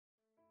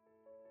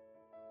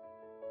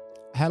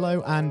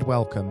Hello and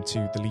welcome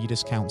to the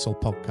Leaders Council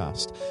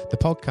podcast, the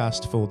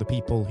podcast for the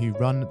people who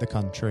run the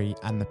country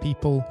and the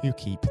people who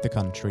keep the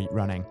country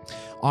running.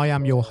 I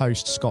am your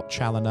host, Scott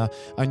Challoner,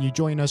 and you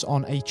join us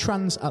on a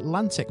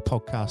transatlantic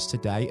podcast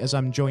today as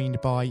I'm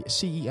joined by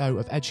CEO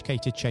of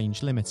Educated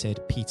Change Limited,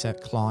 Peter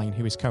Klein,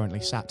 who is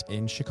currently sat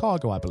in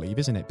Chicago, I believe,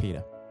 isn't it,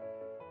 Peter?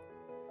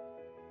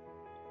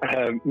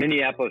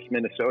 Minneapolis,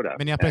 Minnesota.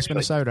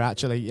 Minnesota,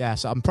 actually,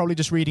 yes. I'm probably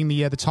just reading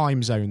the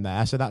time zone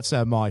there, so that's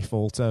my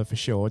fault for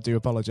sure. I do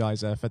apologise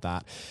for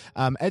that.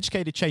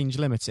 Educated Change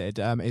Limited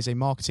is a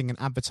marketing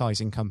and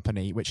advertising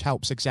company which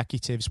helps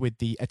executives with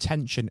the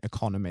attention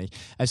economy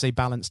as they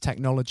balance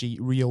technology,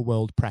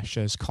 real-world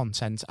pressures,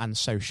 content and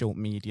social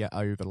media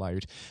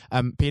overload.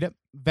 Peter,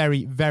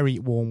 very, very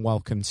warm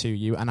welcome to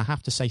you, and I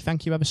have to say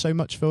thank you ever so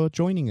much for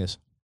joining us.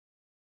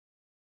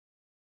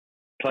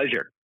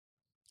 Pleasure.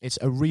 It's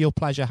a real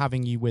pleasure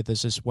having you with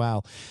us as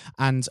well.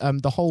 And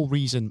the whole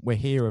reason we're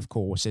here, of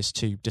course, is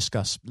to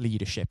discuss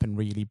leadership and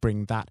really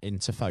bring that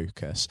into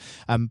focus.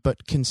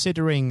 But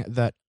considering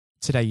that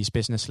today's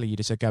business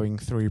leaders are going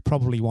through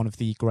probably one of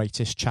the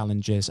greatest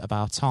challenges of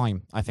our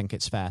time, I think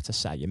it's fair to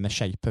say, in the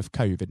shape of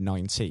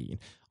COVID-19,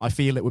 I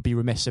feel it would be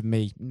remiss of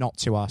me not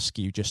to ask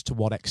you just to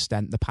what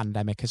extent the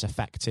pandemic has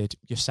affected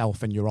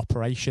yourself and your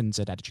operations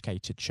at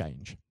Educated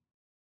Change.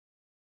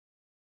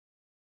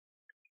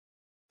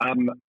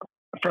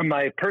 From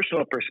my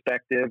personal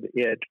perspective,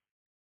 it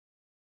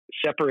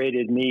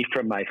separated me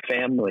from my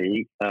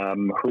family,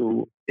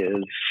 who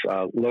is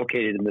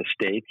located in the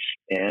States,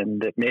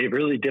 and it made it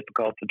really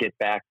difficult to get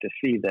back to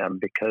see them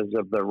because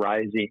of the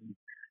rising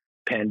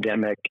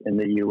pandemic in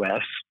the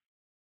U.S.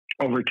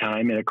 over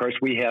time. And of course,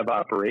 we have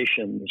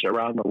operations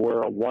around the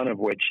world, one of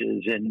which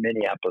is in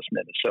Minneapolis,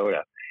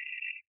 Minnesota.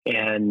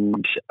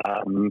 And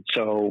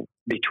so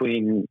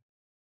between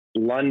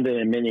London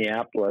and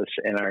Minneapolis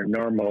and our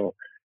normal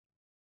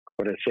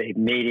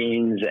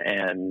meetings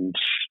and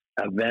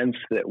events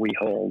that we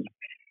hold,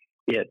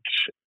 it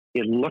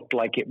looked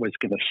like it was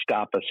going to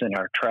stop us in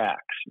our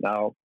tracks.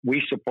 Now,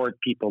 we support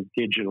people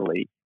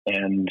digitally,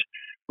 and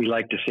we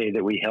like to say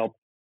that we help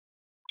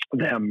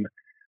them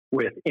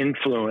with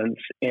influence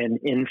and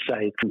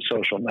insight from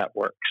social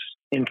networks.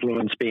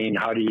 Influence being,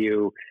 how do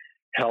you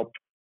help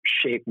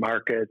shape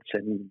markets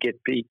and get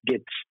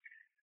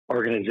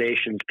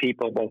organizations,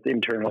 people, both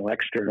internal and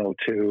external,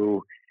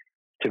 to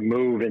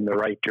move in the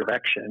right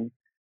direction.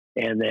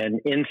 And then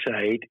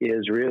insight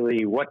is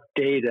really what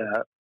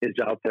data is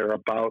out there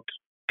about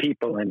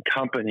people and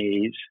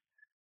companies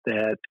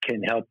that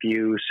can help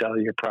you sell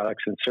your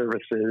products and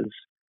services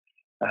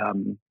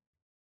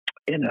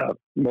in a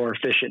more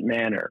efficient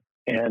manner.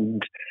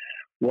 And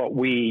what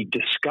we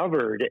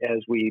discovered as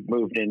we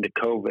moved into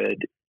COVID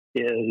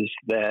is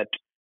that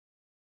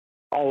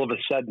all of a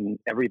sudden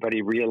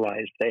everybody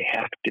realized they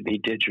have to be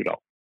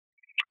digital.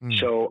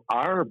 So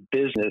our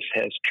business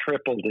has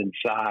tripled in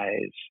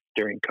size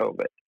during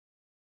COVID.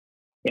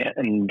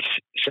 And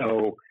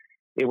so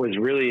it was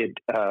really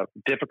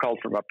difficult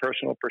from a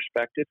personal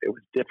perspective. It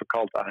was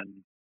difficult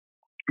on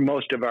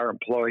most of our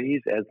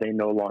employees as they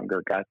no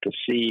longer got to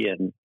see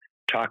and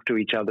talk to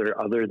each other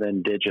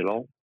than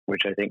digital,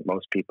 which I think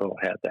most people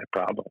had that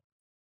problem.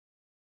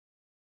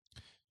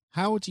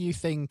 How do you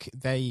think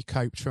they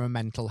coped from a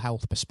mental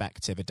health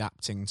perspective,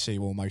 adapting to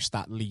almost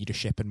that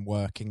leadership and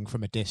working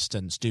from a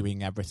distance,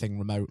 doing everything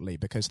remotely?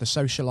 Because the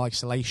social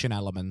isolation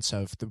element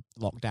of the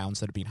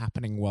lockdowns that have been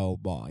happening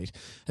worldwide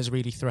has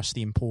really thrust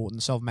the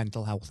importance of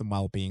mental health and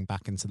well-being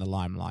back into the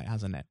limelight,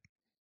 hasn't it?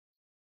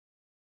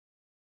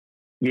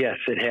 Yes,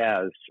 it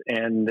has.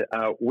 And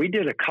we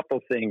did a couple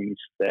things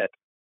that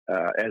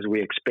as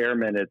we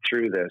experimented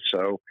through this.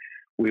 So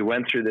we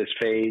went through this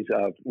phase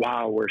of,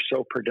 wow, we're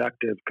so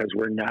productive because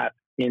we're not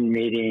in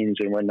meetings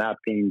and we're not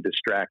being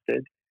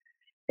distracted.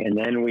 And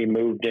then we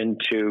moved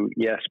into,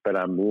 yes, but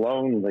I'm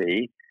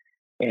lonely.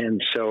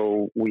 And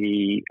so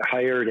we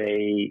hired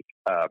a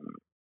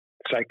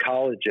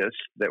psychologist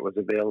that was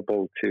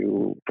available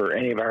for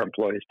any of our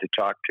employees to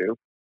talk to.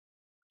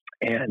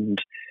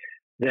 And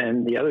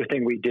then the other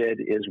thing we did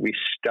is we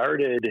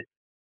started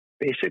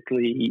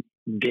basically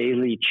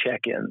daily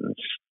check-ins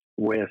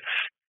with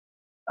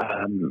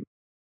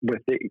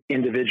the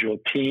individual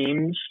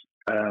teams,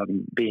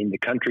 being the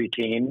country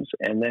teams,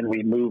 and then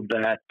we moved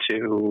that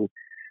to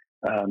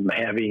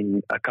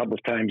having a couple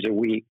of times a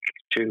week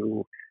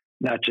to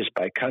not just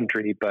by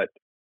country, but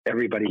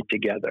everybody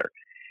together.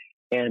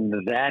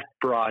 And that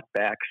brought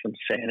back some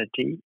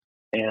sanity.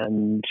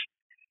 And,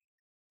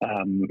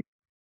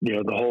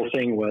 the whole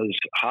thing was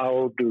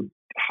how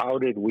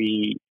did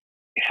we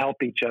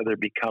help each other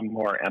become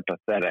more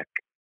empathetic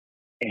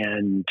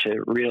and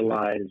to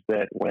realize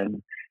that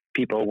when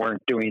people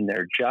weren't doing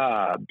their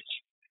jobs,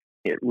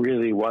 it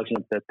really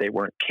wasn't that they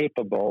weren't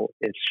capable.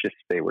 It's just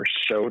they were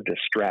so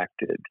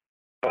distracted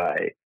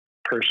by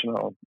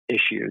personal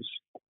issues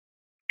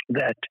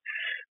that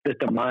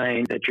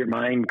your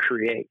mind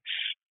creates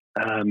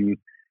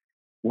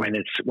when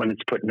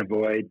it's put in the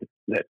void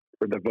that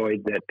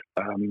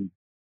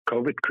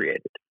COVID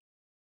created.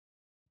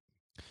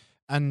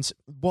 And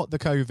what the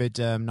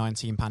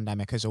COVID-19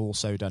 pandemic has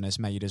also done is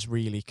made us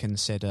really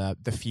consider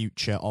the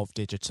future of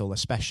digital,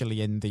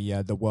 especially in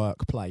the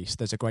workplace.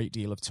 There's a great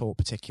deal of talk,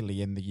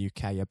 particularly in the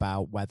UK,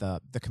 about whether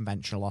the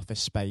conventional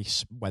office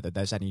space, whether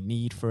there's any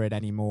need for it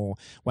anymore,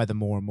 whether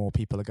more and more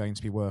people are going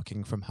to be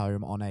working from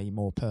home on a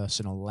more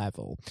personal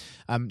level.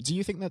 Do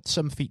you think that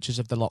some features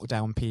of the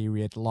lockdown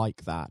period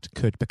like that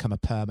could become a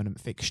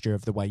permanent fixture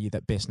of the way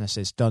that business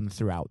is done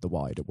throughout the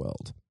wider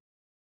world?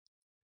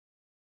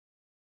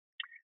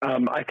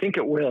 I think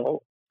it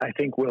will. I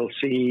think we'll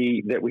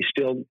see that we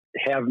still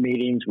have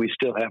meetings, we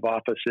still have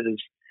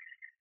offices,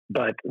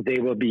 but they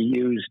will be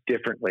used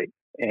differently,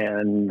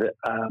 and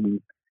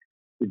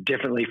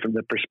differently from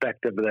the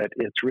perspective that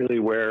it's really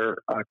where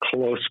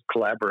close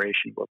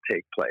collaboration will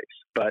take place.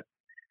 But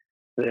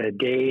the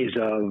days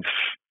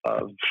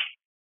of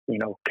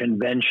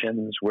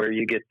conventions where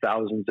you get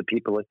thousands of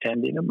people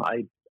attending them,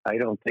 I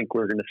don't think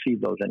we're going to see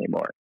those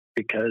anymore,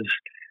 because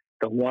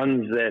the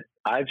ones that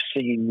I've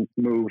seen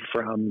move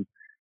from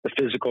the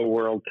physical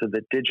world to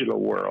the digital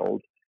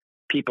world,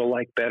 people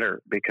like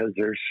better, because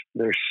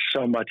there's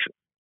so much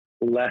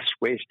less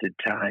wasted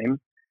time.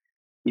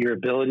 Your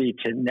ability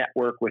to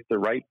network with the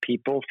right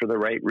people for the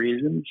right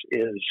reasons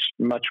is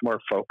much more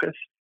focused.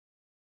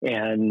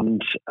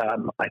 And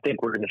I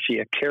think we're going to see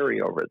a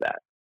carryover of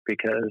that,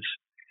 because,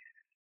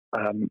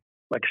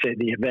 like I say,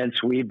 the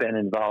events we've been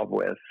involved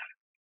with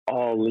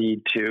all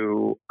lead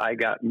to, I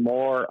got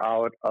more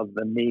out of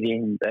the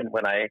meeting than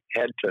when I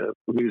had to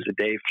lose a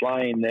day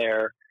flying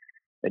there,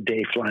 a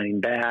day flying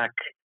back,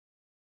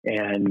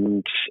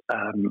 and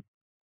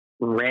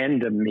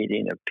random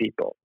meeting of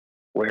people.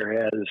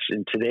 Whereas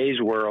in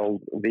today's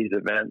world, these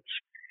events,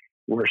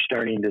 we're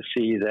starting to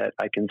see that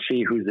I can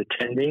see who's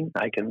attending,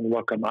 I can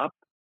look them up,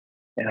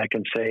 and I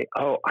can say,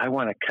 oh, I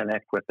want to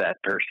connect with that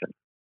person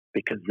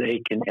because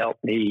they can help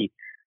me,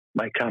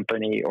 my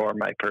company, or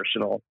my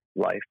personal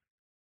life.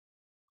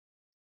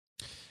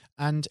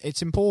 And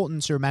it's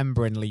important to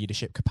remember in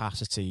leadership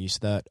capacities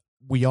that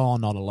we are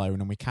not alone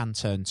and we can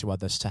turn to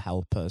others to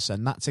help us.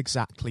 And that's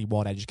exactly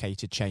what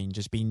Educated Change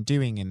has been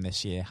doing in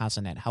this year,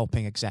 hasn't it?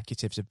 Helping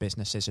executives of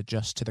businesses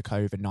adjust to the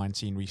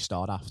COVID-19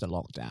 restart after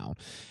lockdown.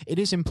 It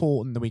is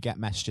important that we get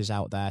messages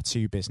out there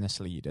to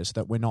business leaders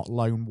that we're not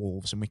lone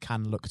wolves and we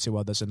can look to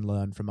others and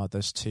learn from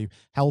others to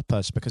help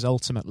us, because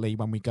ultimately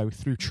when we go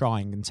through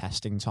trying and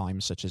testing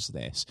times such as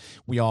this,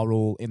 we are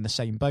all in the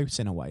same boat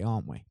in a way,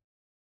 aren't we?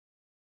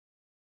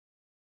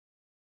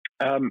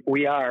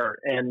 We are,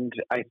 and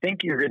I think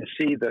you're going to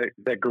see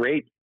the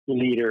great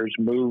leaders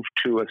move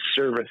to a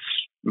service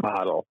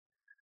model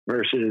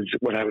versus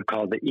what I would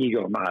call the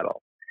ego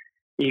model.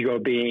 Ego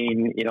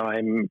being,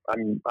 I'm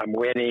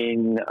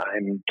winning,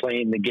 I'm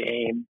playing the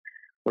game,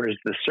 whereas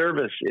the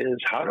service is,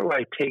 how do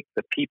I take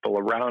the people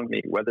around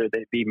me, whether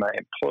they be my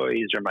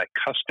employees or my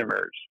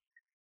customers,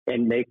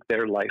 and make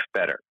their life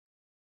better?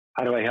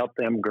 How do I help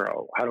them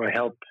grow? How do I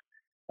help?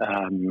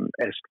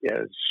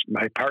 As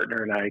my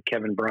partner and I,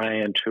 Kevin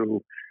Bryant,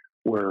 who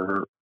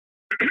were,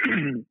 I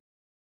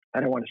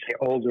don't want to say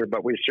older,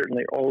 but we're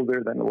certainly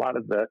older than a lot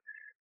of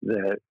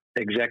the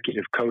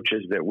executive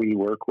coaches that we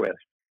work with.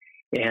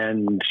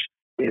 And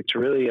it's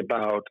really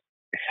about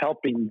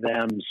helping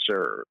them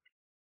serve.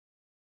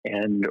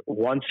 And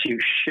once you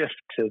shift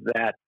to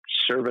that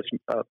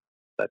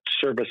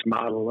service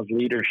model of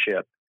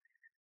leadership,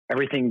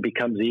 everything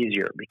becomes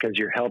easier because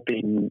you're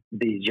helping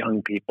these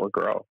young people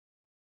grow.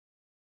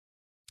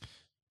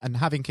 And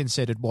having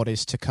considered what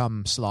is to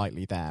come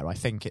slightly there, I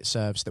think it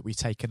serves that we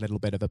take a little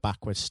bit of a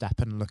backward step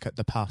and look at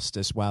the past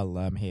as well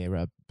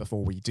here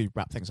before we do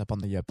wrap things up on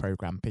the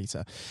programme,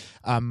 Peter.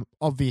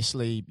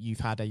 Obviously, you've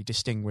had a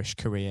distinguished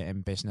career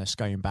in business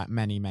going back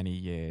many, many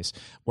years,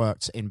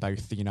 worked in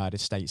both the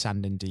United States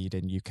and indeed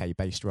in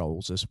UK-based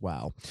roles as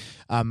well.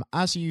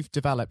 As you've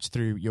developed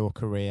through your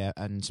career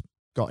and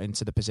got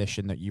into the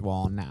position that you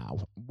are now,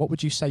 what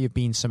would you say have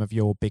been some of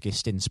your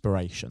biggest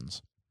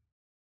inspirations?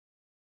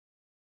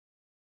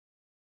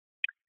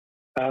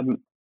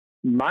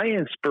 My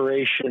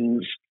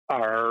inspirations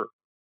are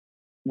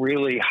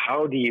really,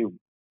 how do you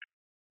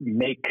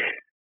make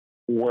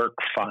work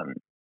fun?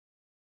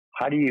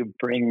 How do you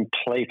bring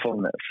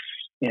playfulness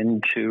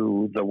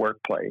into the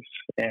workplace?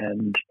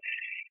 And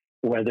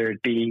whether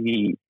it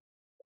be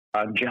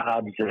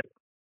jobs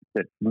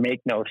that make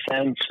no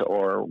sense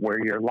or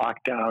where you're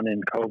locked down in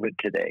COVID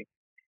today,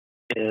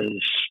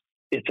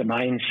 it's a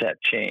mindset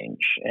change.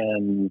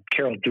 And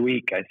Carol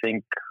Dweck, I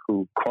think,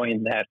 who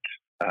coined that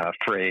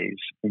phrase,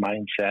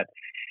 mindset,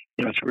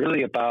 it's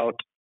really about,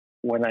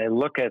 when I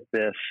look at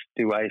this,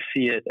 do I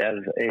see it as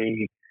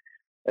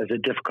a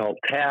difficult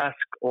task,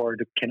 or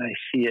can I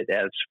see it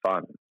as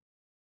fun?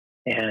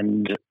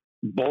 And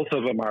both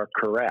of them are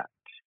correct.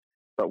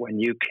 But when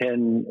you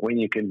can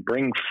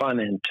bring fun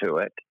into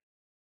it,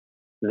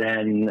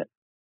 then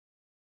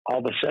all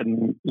of a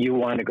sudden you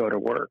want to go to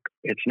work.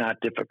 It's not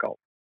difficult.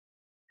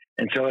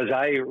 And so as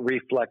I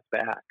reflect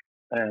back,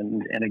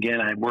 and again,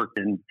 I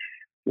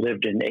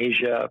lived in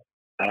Asia,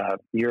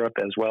 Europe,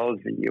 as well as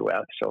the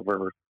U.S.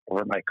 over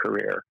my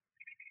career.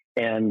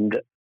 And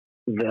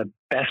the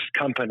best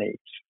companies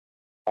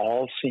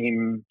all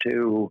seem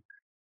to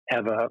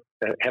have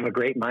a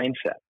great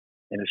mindset,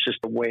 and it's just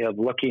a way of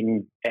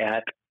looking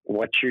at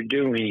what you're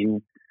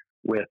doing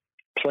with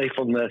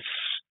playfulness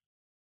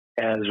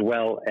as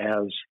well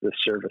as the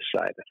service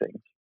side of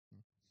things.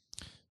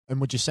 And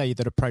would you say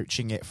that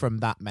approaching it from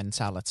that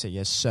mentality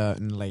has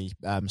certainly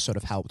sort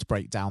of helped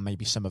break down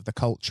maybe some of the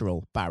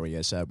cultural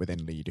barriers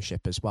within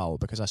leadership as well?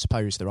 Because I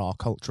suppose there are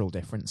cultural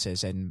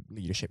differences in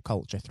leadership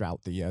culture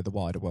throughout the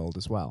wider world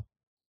as well.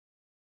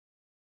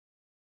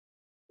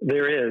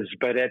 There is,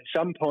 but at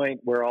some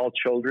point we're all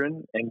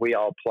children and we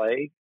all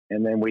play,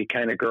 and then we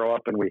kind of grow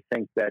up and we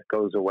think that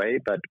goes away.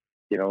 But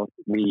you know,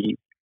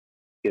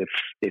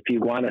 if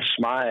you want to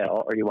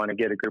smile or you want to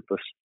get a group of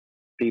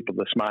people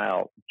to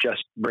smile,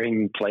 just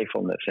bring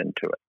playfulness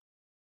into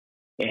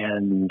it.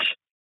 And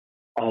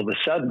all of a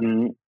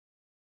sudden,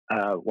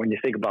 when you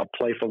think about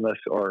playfulness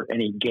or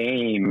any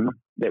game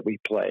that we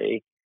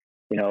play,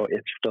 you know,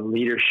 it's the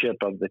leadership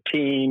of the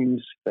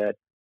teams that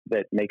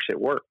makes it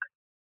work.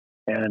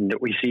 And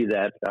we see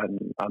that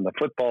on the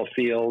football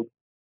field,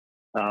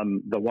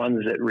 the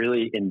ones that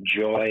really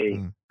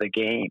enjoy the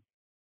game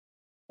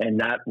and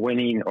not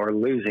winning or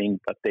losing,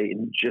 but they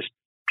just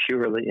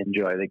purely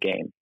enjoy the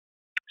game.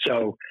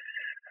 So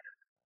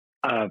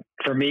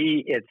for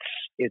me,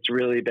 it's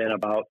really been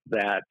about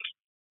that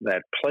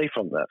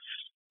playfulness.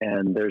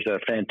 And there's a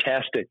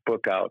fantastic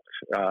book out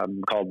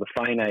called The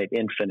Finite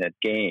Infinite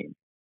Game.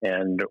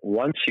 And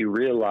once you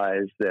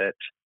realize that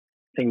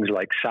things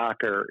like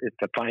soccer, it's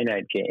a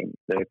finite game.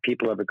 The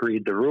people have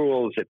agreed the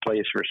rules. It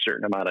plays for a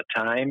certain amount of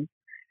time.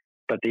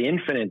 But the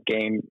infinite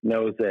game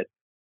knows that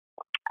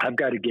I've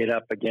got to get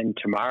up again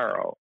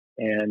tomorrow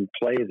and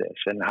play this.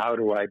 And how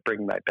do I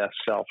bring my best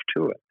self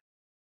to it?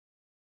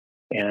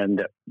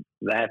 And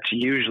that's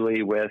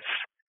usually with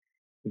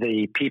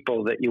the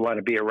people that you want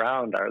to be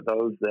around are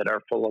those that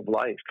are full of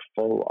life,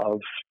 full of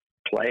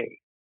play.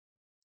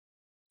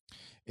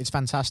 It's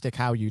fantastic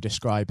how you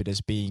describe it as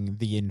being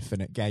the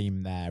infinite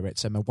game there.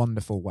 It's a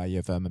wonderful way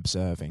of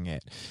observing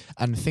it.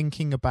 And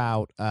thinking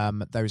about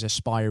those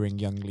aspiring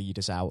young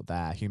leaders out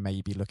there who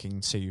may be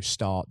looking to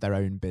start their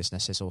own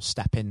businesses or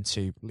step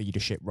into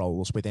leadership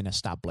roles within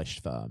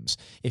established firms.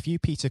 If you,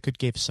 Peter, could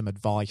give some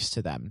advice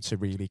to them to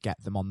really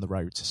get them on the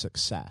road to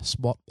success,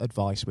 what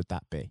advice would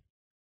that be?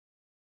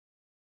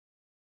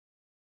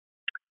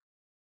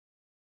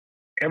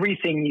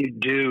 Everything you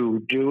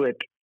do it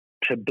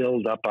to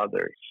build up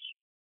others.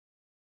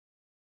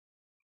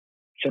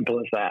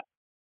 Simple as that.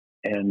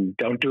 And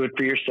don't do it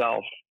for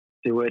yourself.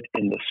 Do it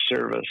in the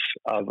service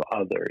of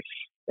others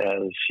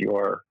as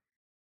your,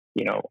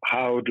 you know,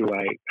 how do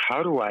I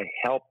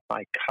help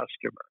my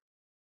customer?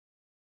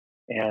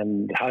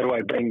 And how do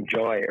I bring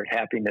joy or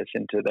happiness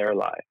into their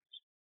lives?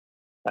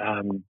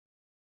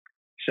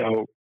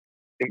 So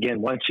again,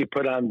 once you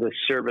put on the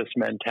service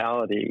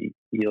mentality,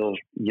 you'll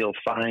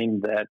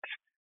find that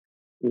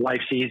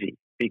life's easy,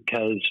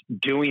 because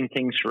doing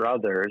things for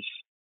others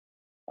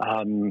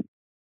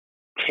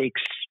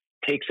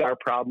takes our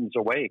problems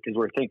away, because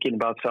we're thinking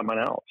about someone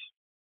else.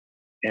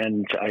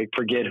 And I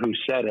forget who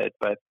said it,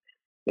 but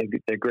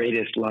the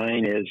greatest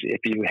line is,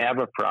 if you have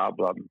a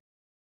problem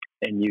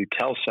and you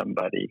tell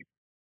somebody,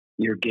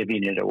 you're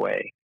giving it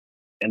away.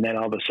 And then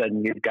all of a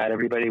sudden you've got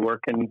everybody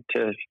working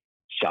to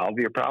solve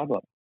your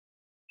problem.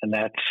 And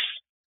that's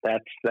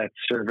that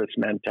service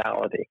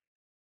mentality.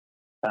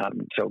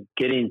 So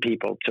getting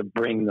people to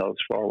bring those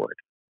forward.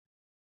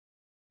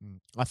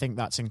 I think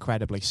that's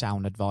incredibly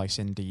sound advice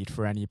indeed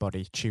for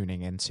anybody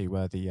tuning into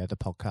the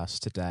podcast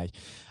today.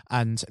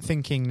 And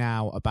thinking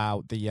now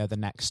about the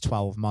next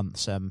 12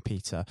 months,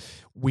 Peter,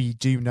 we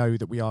do know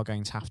that we are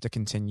going to have to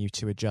continue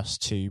to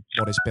adjust to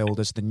what is billed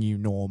as the new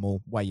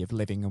normal way of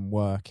living and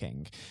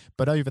working.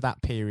 But over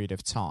that period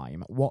of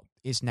time, what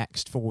is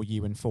next for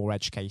you and for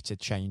Educated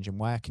Change, and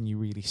where can you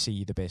really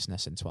see the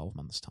business in 12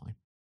 months' time?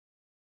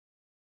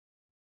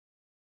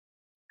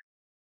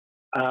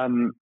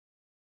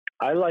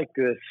 I like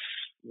this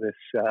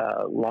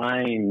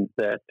line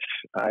that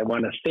I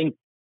want to think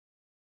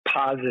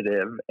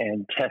positive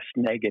and test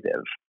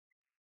negative.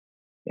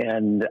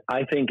 And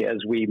I think as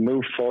we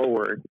move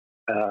forward,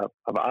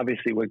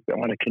 obviously we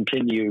want to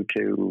continue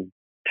to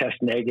test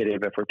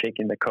negative if we're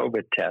taking the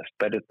COVID test.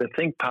 But if the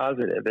think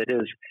positive, it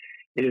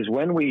is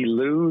when we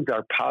lose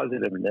our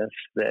positiveness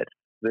that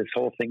this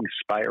whole thing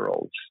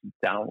spirals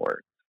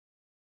downward.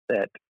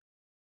 That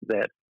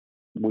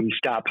we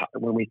stop,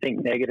 when we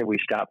think negative, we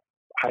stop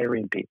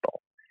hiring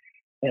people.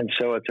 And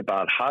so it's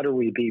about how do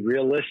we be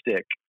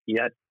realistic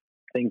yet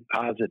think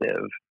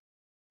positive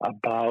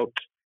about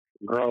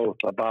growth,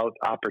 about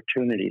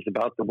opportunities,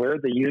 about where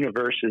the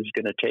universe is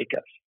going to take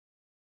us.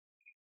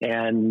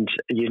 And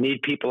you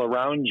need people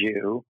around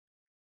you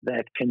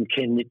that can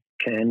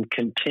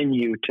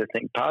continue to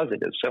think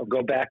positive. So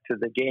go back to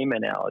the game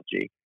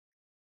analogy.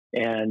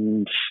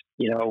 And,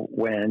 you know,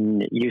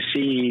 when you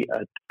see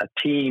a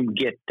team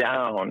get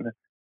down,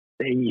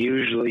 they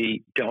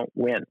usually don't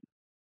win.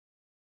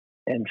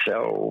 And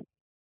so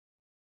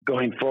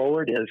going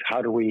forward is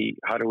how do we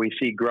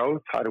see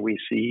growth? How do we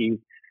see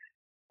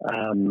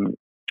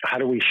How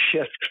do we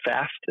shift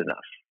fast enough?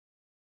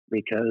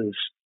 Because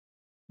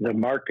the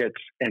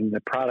markets and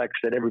the products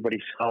that everybody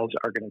sells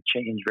are going to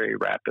change very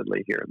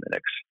rapidly here in the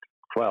next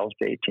 12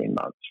 to 18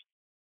 months,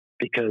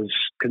 because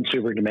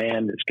consumer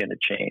demand is going to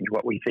change.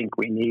 What we think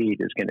we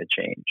need is going to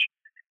change.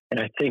 And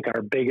I think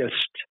our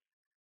biggest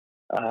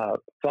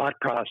thought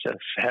process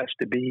has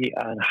to be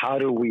on how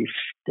do we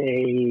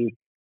stay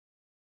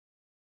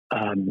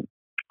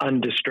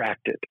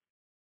undistracted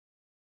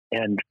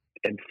and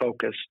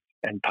focused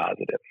and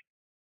positive.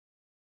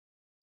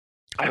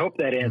 I hope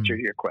that answered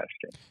your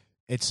question.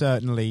 It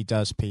certainly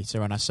does,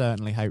 Peter, and I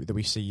certainly hope that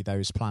we see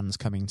those plans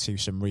coming to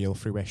some real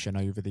fruition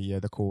over the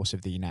course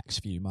of the next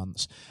few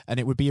months. And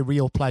it would be a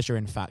real pleasure,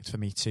 in fact, for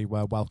me to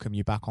welcome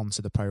you back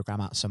onto the programme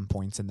at some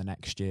point in the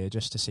next year,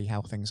 just to see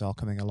how things are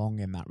coming along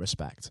in that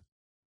respect.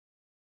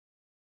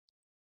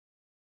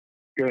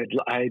 Good.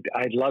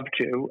 I'd love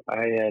to.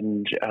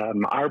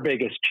 Our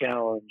biggest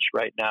challenge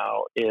right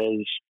now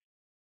is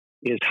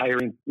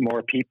hiring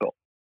more people.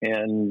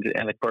 And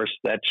of course,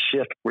 that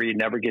shift where you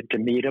never get to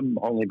meet them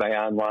only by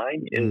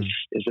online is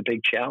a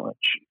big challenge,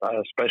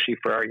 especially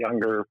for our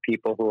younger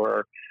people who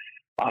are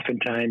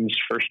oftentimes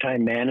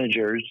first-time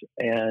managers,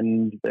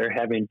 and they're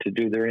having to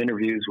do their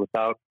interviews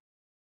without,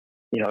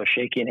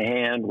 shaking a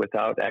hand,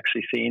 without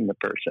actually seeing the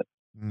person.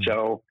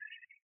 So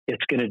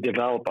it's going to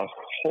develop a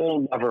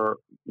whole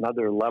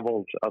other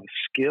levels of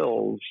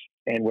skills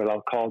and what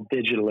I'll call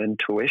digital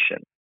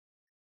intuition.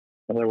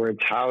 In other words,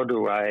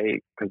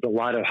 because a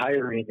lot of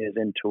hiring is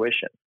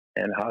intuition,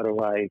 and how do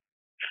I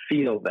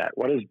feel that?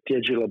 What does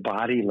digital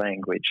body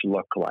language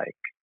look like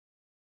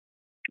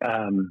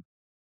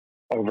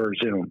over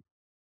Zoom?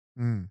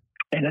 And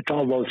it's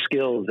all those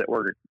skills that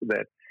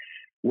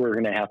we're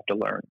going to have to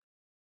learn.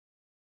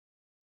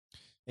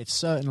 It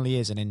certainly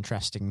is an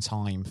interesting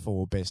time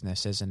for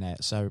business, isn't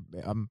it? So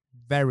I'm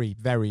very,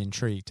 very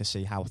intrigued to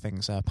see how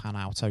things pan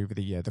out over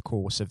the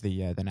course of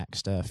the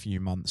next few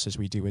months as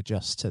we do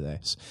adjust to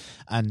this.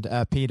 And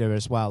Peter,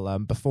 as well,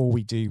 before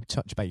we do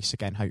touch base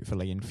again,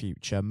 hopefully in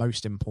future,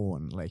 most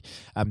importantly,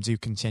 do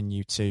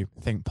continue to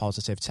think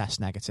positive, test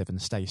negative, and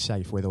stay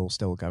safe with all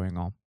still going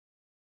on.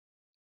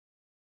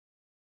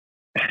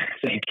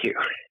 Thank you.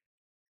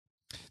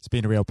 It's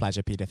been a real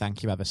pleasure, Peter.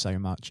 Thank you ever so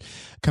much.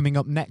 Coming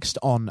up next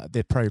on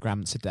the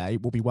programme today,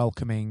 we'll be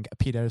welcoming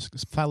Peter's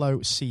fellow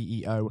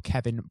CEO,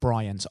 Kevin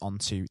Bryant,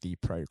 onto the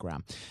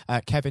programme.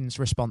 Kevin's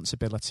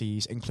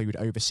responsibilities include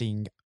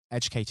overseeing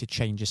Educated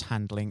Change's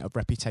handling of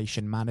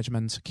reputation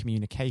management,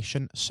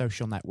 communication,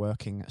 social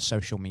networking,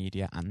 social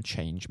media, and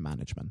change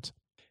management.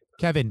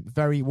 Kevin,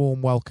 very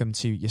warm welcome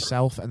to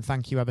yourself, and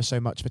thank you ever so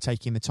much for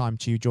taking the time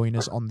to join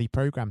us on the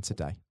programme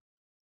today.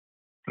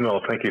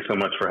 Well, thank you so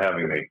much for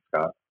having me,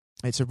 Scott.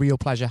 It's a real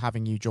pleasure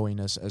having you join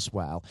us as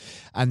well.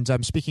 And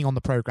speaking on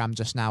the programme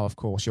just now, of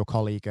course, your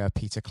colleague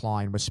Peter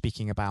Klein was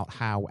speaking about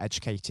how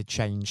Educated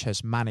Change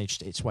has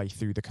managed its way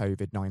through the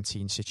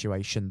COVID-19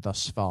 situation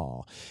thus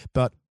far.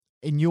 But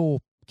in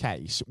your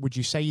case, would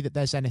you say that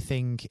there's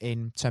anything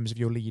in terms of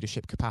your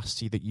leadership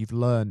capacity that you've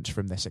learned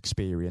from this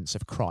experience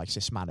of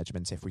crisis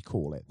management, if we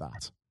call it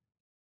that?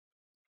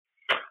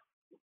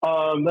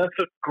 That's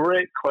a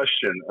great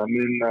question. I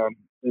mean,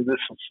 this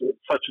is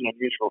such an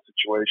unusual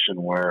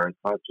situation where it's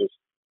not just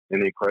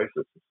any crisis.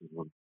 This is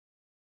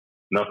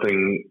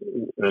nothing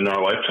in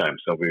our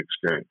lifetimes that we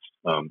experienced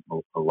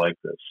like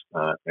this.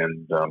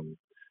 And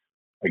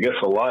I guess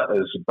a lot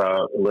is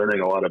about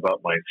learning a lot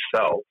about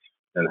myself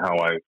and how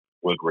I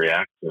would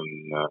react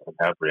and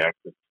have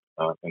reacted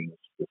in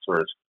this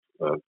sort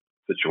of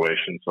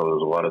situation. So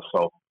there's a lot of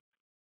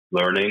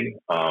self-learning.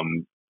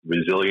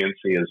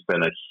 Resiliency has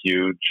been a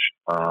huge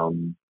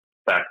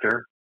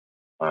factor.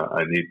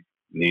 I really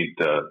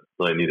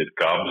needed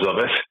gobs of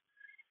it.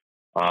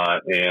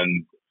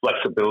 And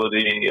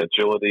flexibility,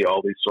 agility,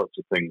 all these sorts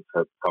of things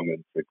have come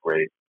into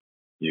great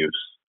use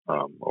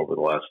over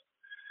the last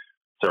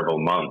several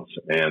months.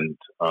 And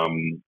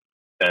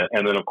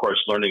then, of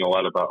course, learning a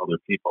lot about other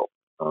people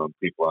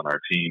on our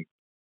team.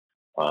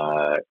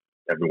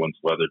 Everyone's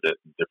weathered it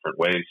in different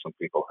ways. Some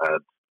people had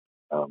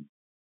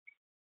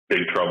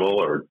big trouble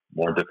or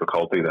more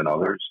difficulty than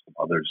others.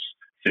 Others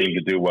seem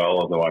to do well,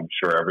 although I'm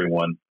sure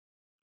everyone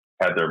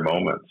had their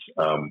moments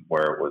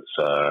where it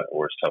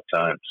was tough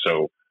times.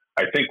 So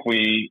I think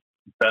we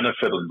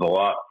benefited a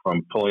lot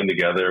from pulling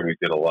together. We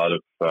did had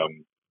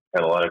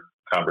a lot of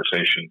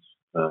conversations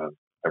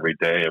every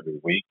day, every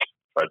week.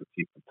 Tried to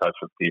keep in touch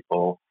with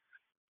people.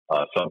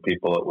 Some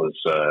people it was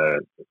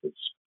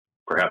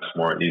perhaps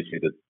more easy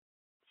to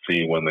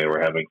see when they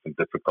were having some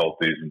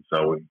difficulties, and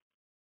so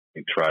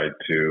we tried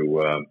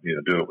to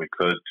do what we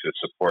could to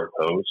support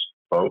those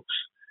folks.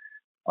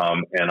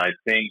 And I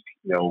think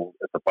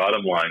at the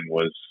bottom line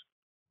was,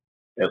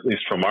 at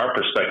least from our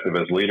perspective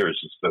as leaders,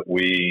 is that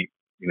we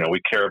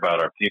care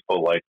about our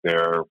people like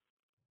they're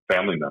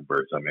family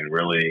members. I mean,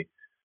 really,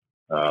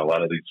 a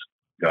lot of these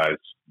guys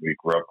we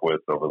grew up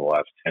with over the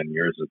last 10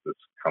 years of this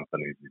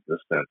company's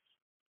existence.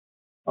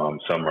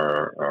 Some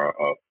are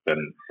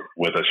been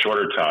with a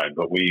shorter time,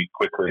 but we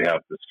quickly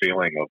have this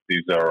feeling of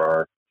these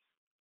are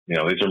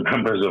these are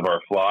members of our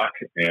flock,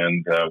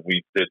 and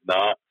we did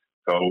not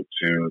go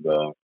to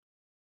the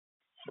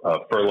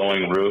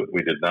furloughing route.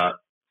 We did not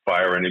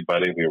fire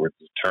anybody. We were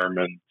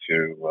determined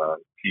to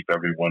keep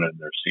everyone in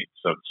their seats,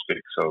 so to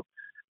speak. So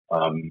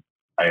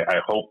I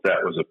hope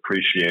that was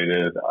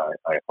appreciated.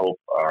 I hope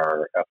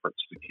our efforts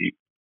to keep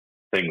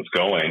things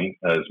going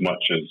as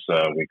much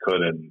as we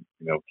could, and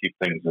keep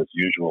things as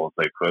usual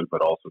as they could,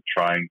 but also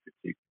trying to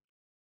keep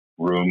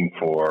room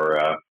for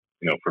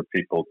for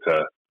people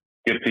to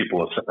give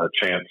people a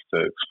chance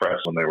to express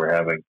when they were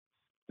having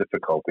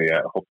difficulty.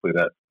 Hopefully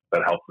that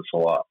helped us a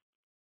lot.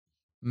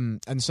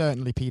 And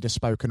certainly Peter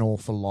spoke an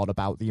awful lot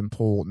about the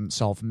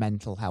importance of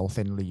mental health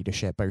in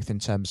leadership, both in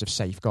terms of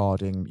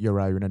safeguarding your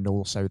own and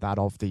also that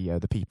of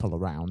the people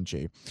around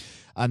you.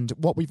 And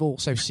what we've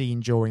also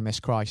seen during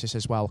this crisis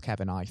as well,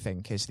 Kevin, I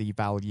think, is the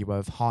value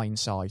of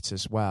hindsight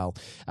as well.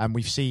 And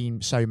we've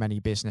seen so many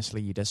business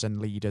leaders and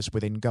leaders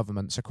within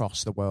governments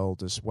across the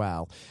world as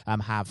well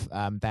have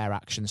their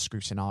actions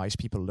scrutinised,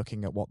 people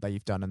looking at what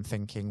they've done and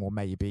thinking, well,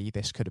 maybe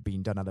this could have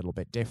been done a little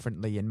bit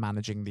differently in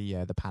managing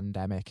the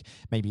pandemic.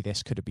 Maybe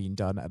this could have been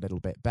done a little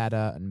bit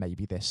better, and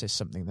maybe this is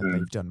something that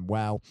they've done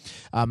well.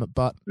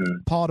 But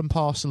part and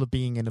parcel of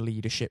being in a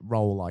leadership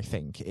role, I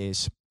think,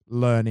 is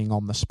learning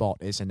on the spot,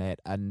 isn't it?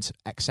 And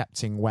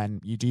accepting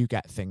when you do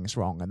get things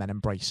wrong and then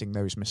embracing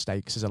those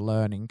mistakes as a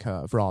learning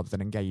curve rather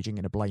than engaging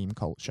in a blame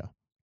culture.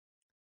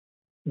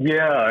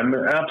 Yeah, I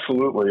mean,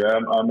 absolutely. I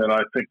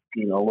think,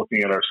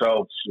 looking at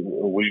ourselves,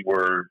 we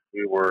were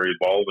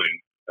evolving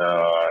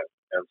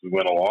as we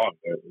went along.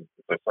 As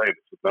I say, this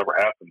has never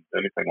happened.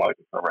 Anything like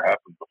it's never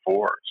happened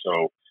before.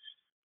 So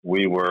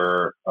we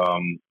were,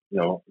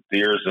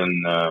 deers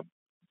in the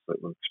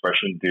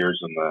expression,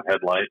 deers in the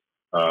headlight.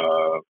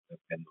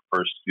 In the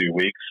first few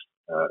weeks,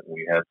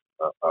 we had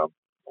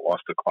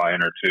lost a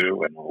client or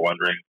two, and we're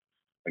wondering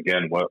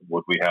again, what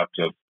would we have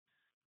to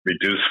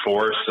reduce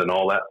force and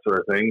all that sort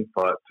of thing.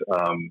 But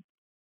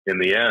in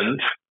the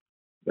end,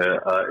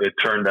 it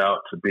turned out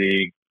to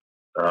be,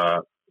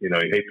 you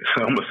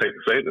almost hate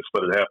to say this,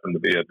 but it happened to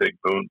be a big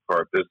boon for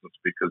our business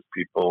because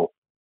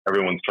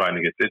everyone's trying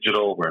to get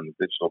digital. We're in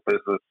the digital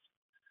business.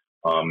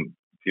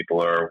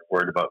 People are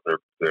worried about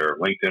their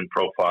LinkedIn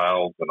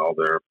profiles and all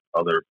their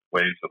other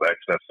ways of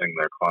accessing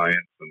their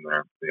clients and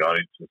the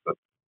audiences that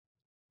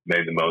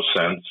made the most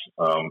sense.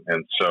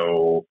 And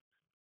so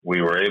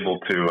we were able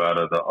to, out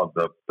of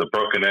the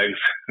broken eggs,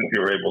 we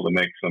were able to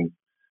make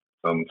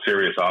some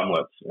serious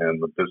omelets,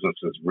 and the business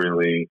has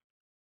really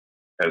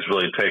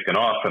taken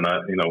off. And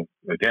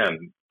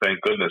again, thank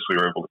goodness we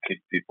were able to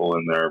keep people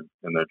in their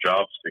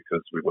jobs,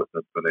 because we wouldn't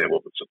have been able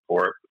to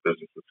support the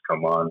business that's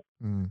come on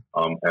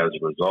as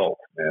a result.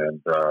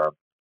 And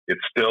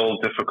it's still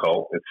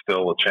difficult. It's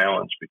still a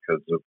challenge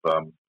because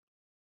of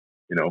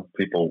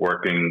people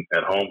working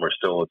at home are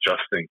still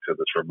adjusting to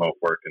this remote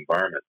work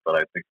environment. But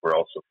I think we're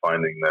also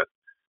finding that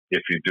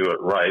if you do it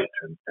right,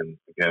 and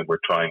again, we're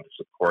trying to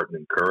support and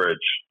encourage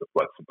the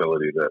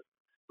flexibility that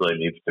really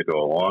needs to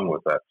go along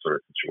with that sort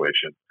of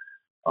situation,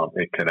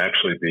 it can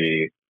actually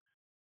be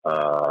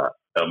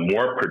a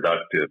more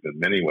productive, in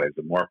many ways,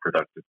 a more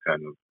productive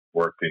kind of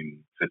working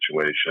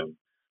situation.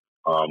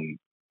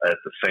 At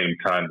the same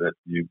time that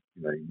you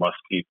must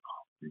keep,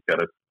 you got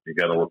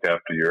to look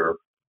after your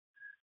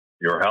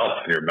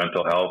health, your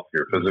mental health,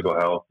 your physical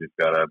health. You've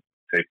got to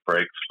take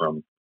breaks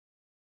from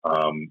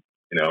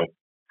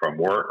from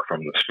work,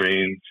 from the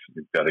screens.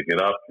 You've got to get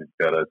up. You've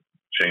got to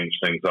change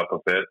things up a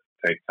bit.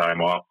 Take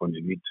time off when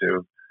you need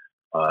to.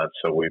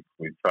 So we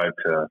tried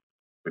to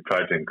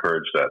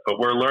encourage that, but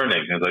we're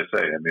learning, as I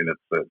say. I mean,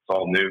 it's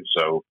all new,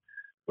 so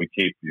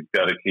you've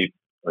got to keep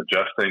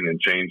adjusting and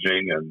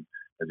changing. And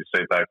as you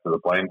say, back to the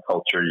blame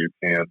culture, you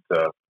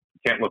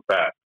can't look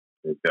back.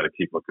 You've got to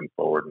keep looking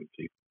forward and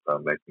keep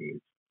making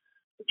these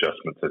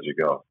adjustments as you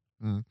go.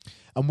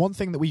 And one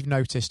thing that we've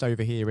noticed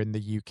over here in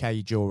the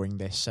UK during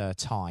this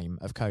time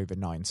of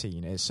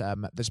COVID-19 is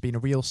there's been a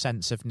real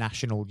sense of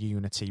national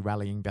unity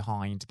rallying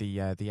behind the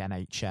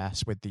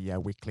NHS, with the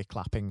weekly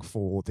clapping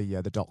for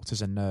the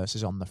doctors and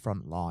nurses on the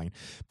front line.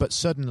 But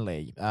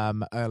suddenly,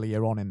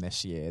 earlier on in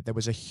this year, there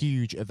was a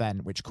huge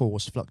event which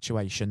caused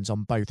fluctuations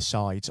on both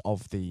sides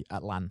of the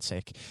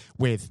Atlantic,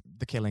 with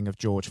the killing of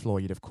George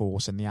Floyd, of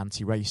course, and the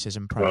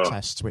anti-racism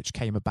protests which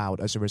came about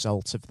as a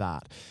result of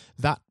that.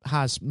 That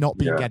has not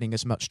been getting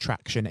as much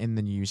traction in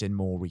the news in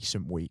more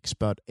recent weeks,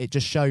 but it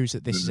just shows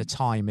that this is a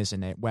time,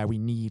 isn't it, where we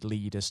need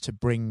leaders to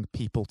bring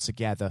people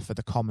together for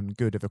the common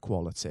good of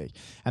equality.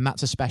 And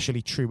that's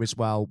especially true as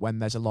well when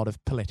there's a lot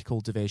of political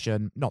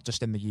division, not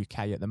just in the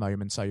UK at the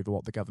moment over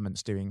what the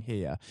government's doing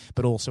here,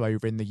 but also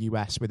over in the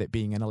US with it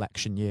being an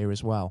election year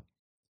as well.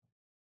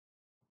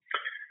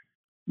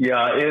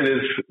 Yeah, it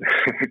is,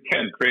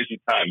 again,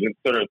 crazy time. It's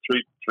sort of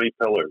three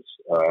pillars.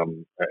 Well,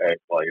 you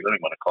don't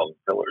even want to call them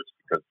pillars,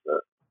 because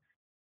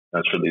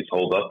not sure these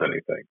hold up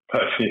anything.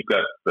 But you've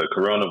got the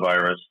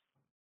coronavirus,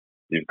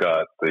 you've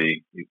got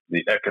the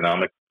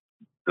economic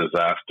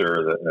disaster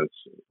that has,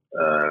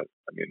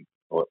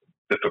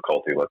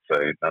 difficulty, let's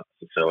say, not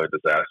necessarily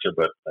disaster,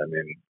 but I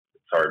mean,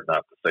 it's hard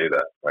not to say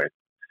that, right?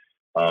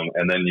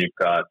 And then you've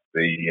got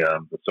the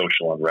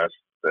social unrest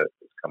that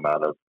has come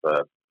out of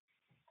the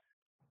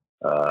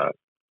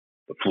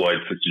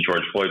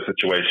George Floyd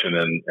situation,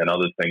 and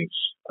other things,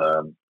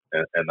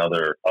 and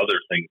other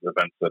things,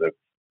 events that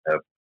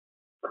have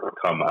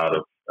come out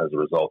of as a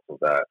result of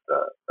that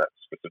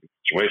specific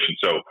situation.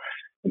 So,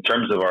 in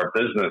terms of our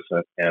business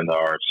and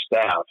our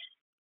staff,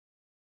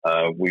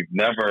 we've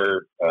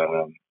never,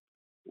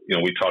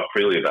 we talk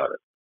freely about it.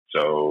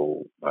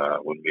 So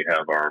when we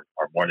have our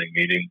morning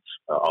meetings,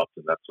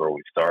 often that's where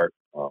we start.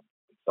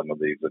 Some of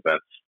these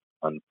events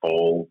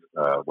unfold,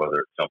 whether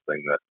it's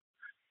something that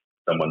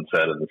someone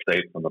said in the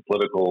States on the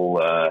political,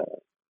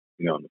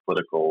 in the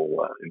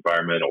political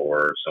environment,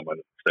 or someone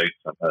in the States,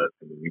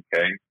 in the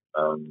UK.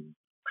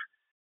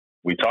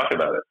 We talk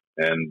about it,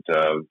 and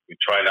we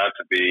try not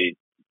to be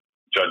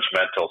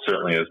judgmental.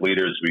 Certainly, as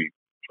leaders, we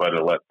try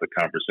to let the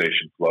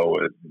conversation flow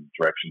in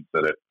directions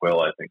that it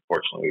will. I think,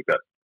 fortunately, we've got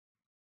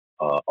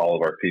all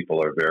of our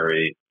people are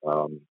very,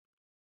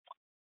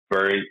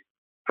 very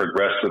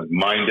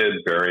progressive-minded,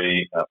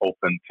 very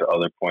open to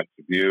other points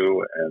of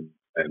view, and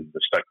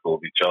respectful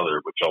of each other,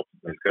 which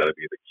ultimately has got to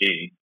be the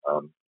key.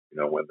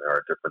 When there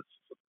are differences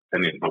of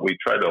opinion, but we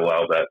try to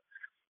allow that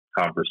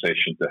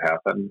conversation to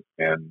happen,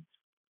 and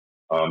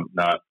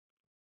not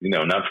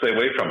stay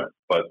away from it,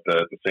 but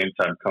at the same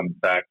time come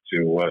back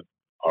to what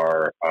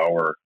are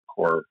our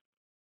core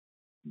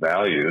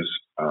values,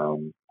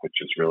 which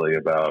is really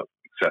about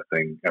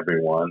accepting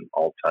everyone,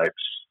 all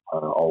types,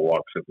 all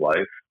walks of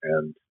life,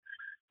 and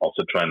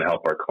also trying to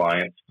help our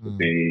clients to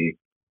be,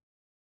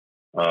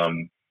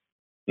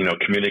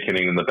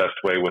 communicating in the best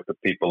way with the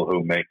people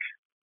who make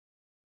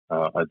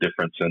a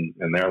difference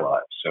in their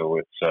lives. So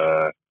it's,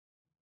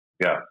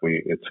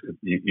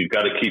 you've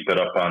got to keep it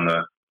up on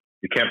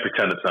you can't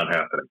pretend it's not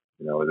happening.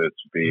 It would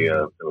be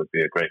a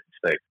great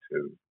mistake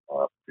to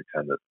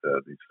pretend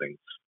that these things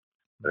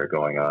that are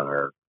going on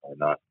are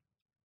not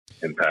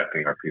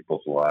impacting our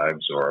people's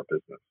lives or our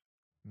business.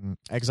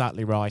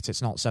 Exactly right.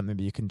 It's not something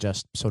that you can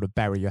just sort of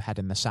bury your head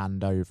in the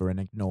sand over and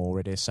ignore.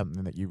 It is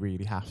something that you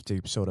really have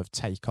to sort of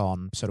take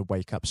on, sort of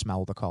wake up,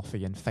 smell the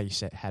coffee, and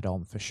face it head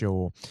on, for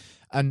sure.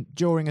 And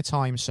during a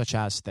time such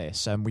as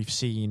this, we've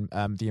seen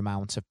the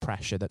amount of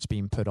pressure that's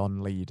been put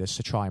on leaders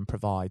to try and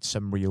provide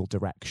some real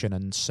direction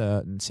and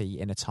certainty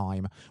in a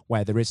time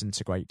where there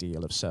isn't a great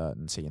deal of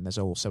certainty, and there's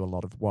also a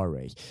lot of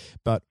worry.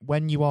 But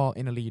when you are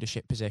in a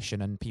leadership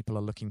position and people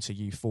are looking to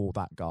you for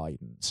that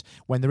guidance,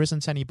 when there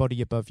isn't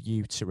anybody above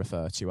you to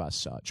refer to as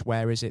such,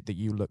 where is it that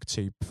you look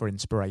to for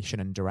inspiration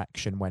and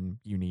direction when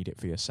you need it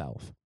for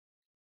yourself?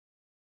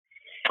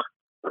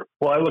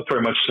 Well, I look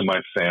very much to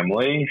my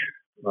family,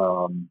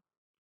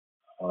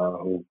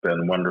 who've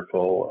been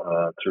wonderful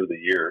through the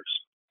years.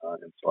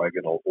 And so I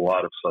get a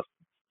lot of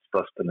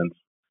sustenance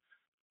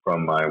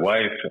from my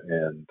wife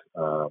and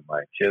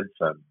my kids.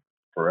 I'm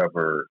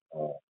forever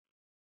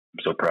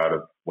so proud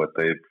of what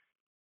they've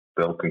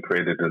built and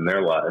created in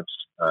their lives.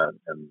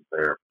 And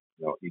they're,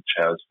 each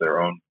has their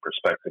own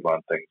perspective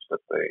on things, but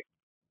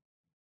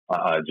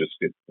I just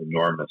get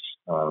enormous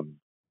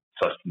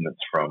sustenance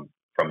from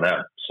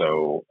them.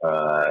 So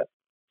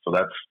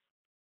that's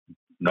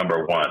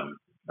number one.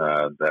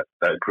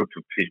 That group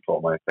of people,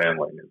 my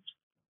family,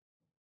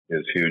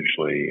 is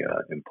hugely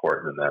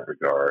important in that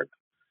regard.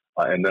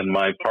 And then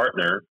my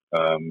partner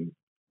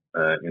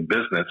in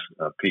business,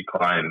 Pete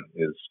Klein,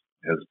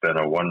 has been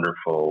a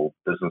wonderful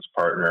business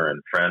partner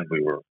and friend.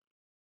 We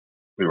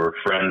were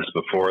friends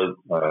before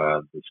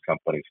this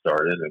company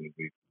started, and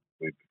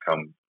we've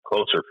become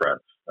closer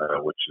friends,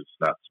 which is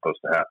not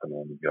supposed to happen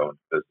when you go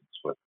into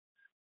business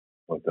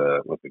with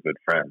a good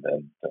friend.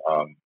 And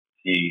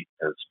he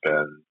has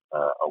been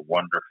a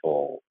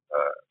wonderful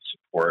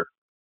support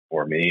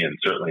for me, and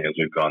certainly as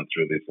we've gone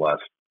through these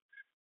last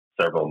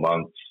several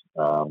months,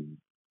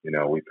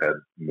 we've had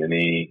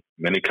many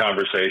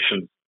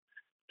conversations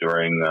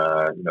during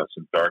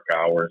some dark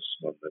hours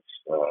when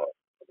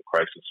the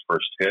crisis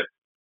first hit,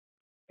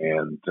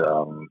 and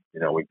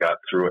we got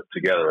through it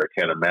together. I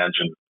can't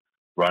imagine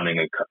running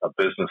a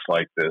business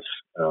like this,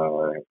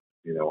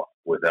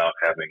 without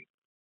having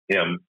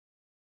him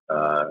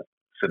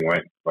sitting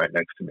right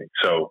next to me.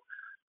 So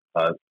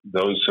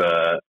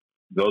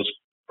those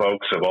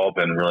folks have all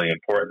been really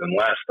important. And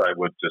last, I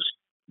would just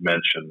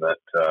mention that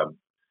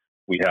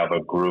we have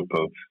a group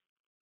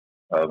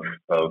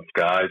of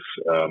guys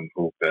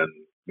who've been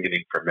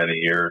meeting for many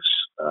years.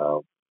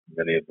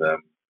 Many of them,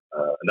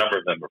 a number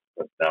of them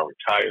are now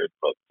retired,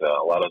 but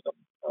a lot of them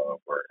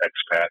were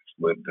expats,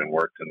 lived and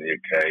worked in the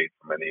UK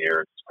for many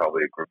years. It's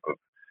probably a group of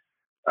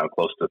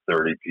close to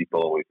 30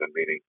 people. We've been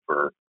meeting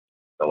for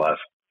the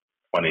last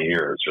 20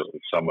 years, or at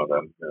least some of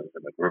them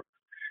in the group.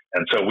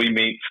 And so we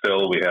meet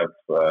still. We have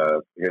a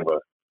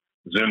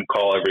Zoom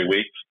call every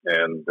week.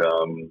 And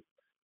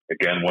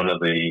again, one of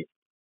the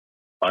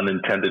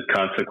unintended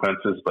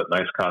consequences, but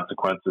nice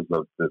consequences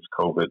of this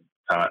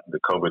the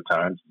COVID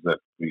times, is that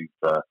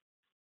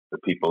the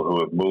people who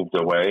have moved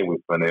away,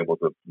 we've been able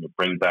to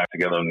bring back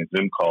together on these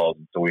Zoom calls.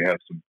 And so we have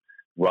some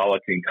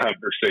rollicking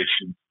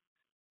conversations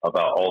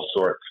about all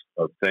sorts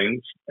of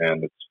things,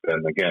 and it's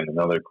been again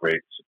another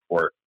great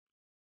support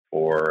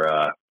for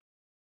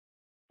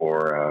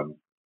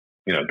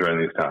during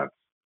these times.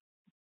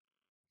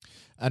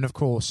 And of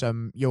course,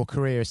 your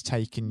career has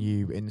taken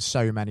you in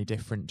so many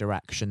different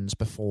directions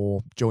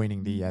before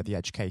joining the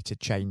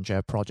Educated Change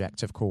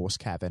project, of course,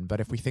 Kevin.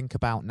 But if we think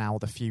about now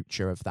the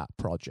future of that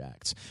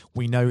project,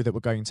 we know that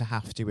we're going to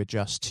have to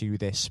adjust to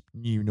this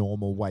new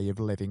normal way of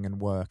living and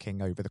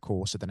working over the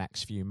course of the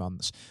next few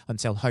months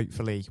until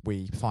hopefully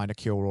we find a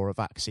cure or a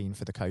vaccine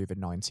for the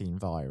COVID-19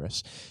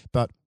 virus.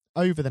 But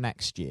over the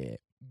next year,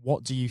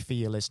 what do you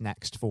feel is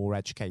next for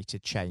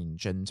Educated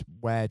Change, and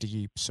where do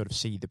you sort of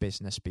see the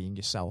business being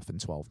yourself in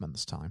 12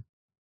 months' time?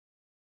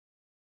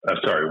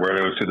 Sorry, where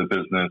do I see the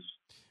business?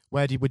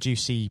 Would you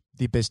see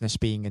the business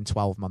being in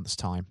 12 months'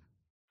 time?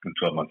 In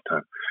 12 months'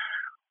 time.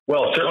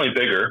 Well, certainly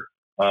bigger.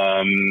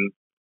 I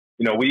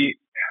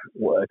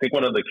think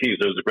one of the keys,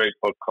 there was a great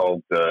book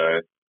called, I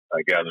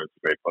gather it's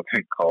a great book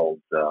called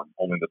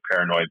Only the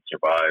Paranoid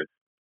Survive,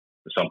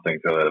 or something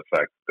to that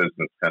effect.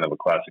 Business, kind of a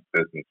classic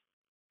business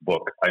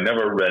book. I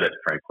never read it,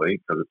 frankly,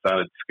 because it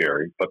sounded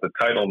scary, but the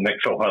title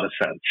makes a lot of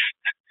sense.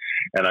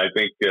 And I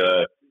think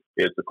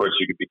it's, of course,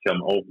 you can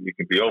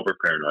be over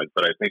paranoid,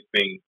 but I think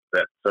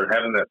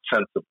having that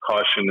sense of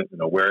caution and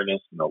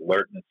awareness and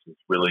alertness is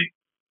really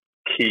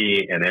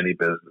key in any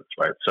business,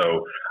 right?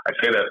 So I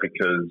say that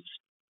because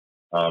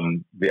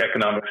the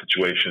economic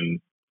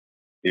situation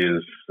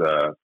is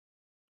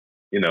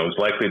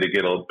likely to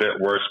get a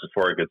bit worse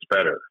before it gets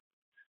better.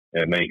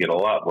 It may get a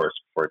lot worse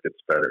before it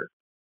gets better.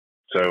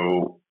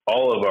 So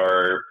all of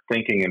our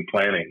thinking and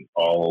planning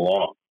all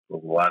along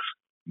over the last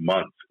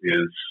month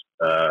is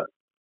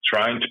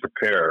trying to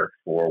prepare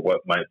for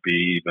what might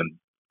be even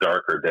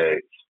darker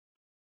days,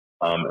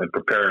 and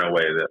prepare in a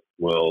way that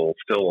will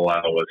still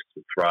allow us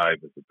to thrive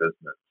as a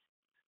business.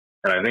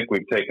 And I think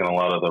we've taken a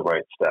lot of the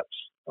right steps,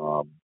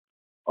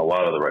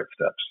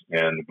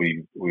 and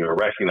we are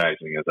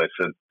recognizing, as I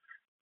said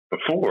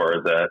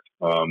before, that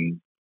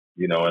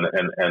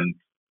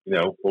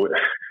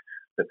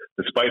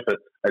despite that,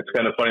 it's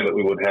kind of funny that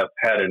we would have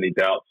had any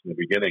doubts in the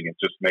beginning. It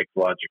just makes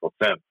logical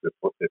sense. If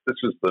this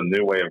is the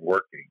new way of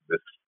working, this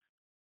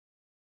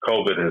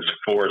COVID has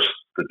forced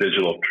the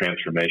digital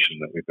transformation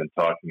that we've been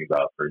talking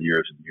about for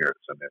years and years.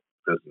 I mean,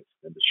 business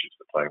industry's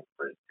been playing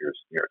for years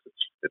and years.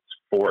 It's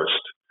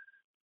forced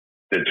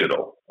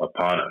digital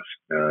upon us,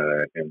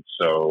 and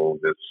so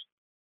this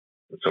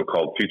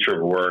so-called future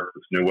of work,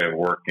 this new way of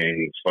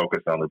working, this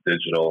focus on the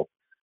digital,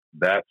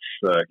 that's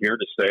here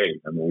to stay.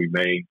 I mean, we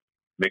may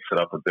mix it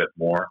up a bit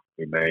more.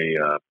 We may,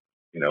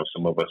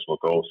 some of us will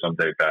go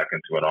someday back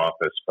into an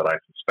office, but I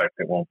suspect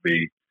it won't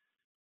be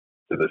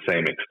to the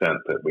same extent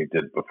that we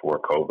did before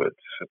COVID.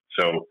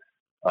 So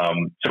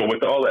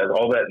with all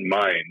that in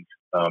mind,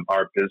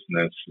 our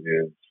business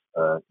is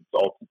it's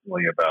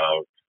ultimately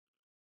about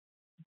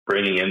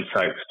bringing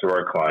insights to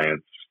our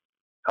clients,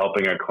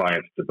 helping our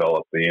clients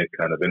develop the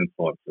kind of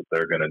influence that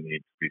they're going to need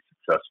to be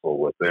successful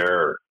with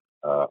their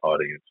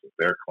audience, with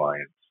their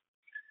clients.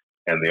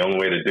 And the only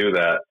way to do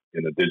that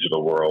in the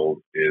digital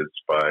world is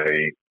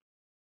by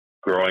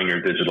growing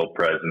your digital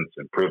presence,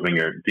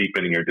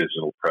 deepening your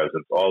digital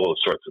presence, all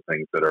those sorts of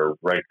things that are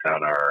right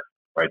down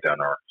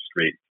our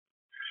street.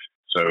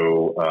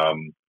 So,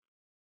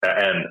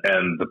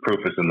 and the proof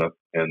is in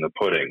the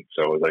pudding.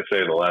 So, as I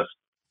say, the last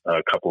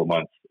couple of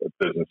months,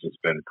 business has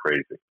been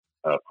crazy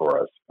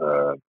for us,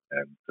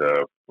 and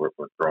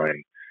we're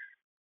growing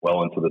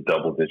well into the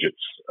double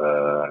digits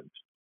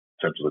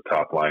in terms of the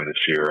top line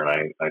this year, and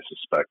I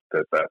suspect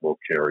that will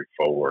carry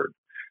forward.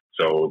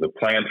 So the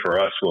plan for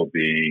us will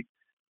be,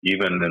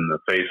 even in the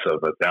face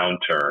of a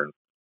downturn,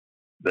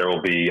 there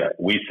will be,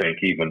 we think,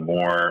 even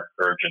more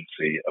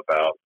urgency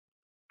about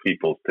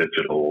people's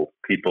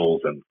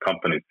and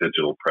companies'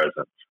 digital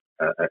presence.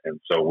 And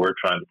so we're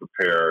trying to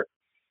prepare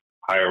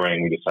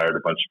hiring. We just hired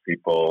a bunch of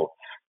people.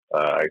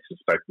 I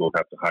suspect we'll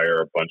have to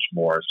hire a bunch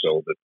more.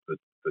 So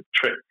the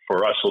trick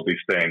for us will be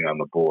staying on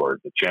the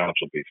board. The challenge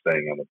will be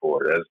staying on the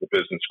board as the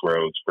business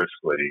grows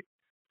briskly,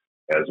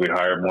 as we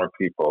hire more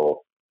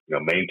people,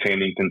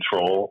 maintaining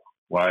control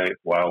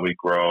while we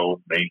grow,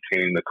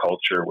 maintaining the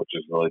culture, which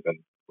has really been,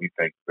 we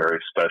think, very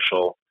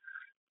special.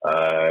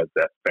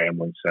 That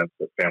family sense,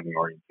 that family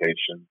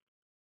orientation.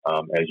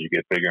 As you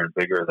get bigger and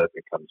bigger, that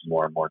becomes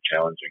more and more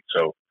challenging.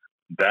 So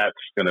that's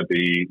going to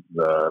be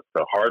the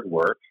hard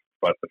work,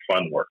 but the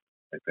fun work,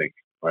 I think,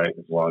 right?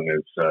 As long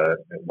as,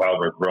 while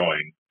we're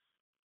growing,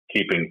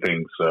 keeping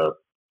things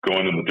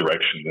going in the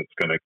direction that's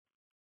going to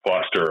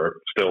foster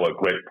still a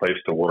great place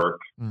to work,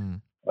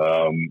 and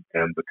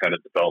the kind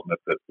of development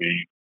that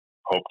we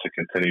hope to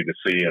continue to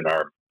see in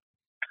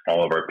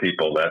all of our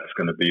people. That's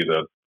going to be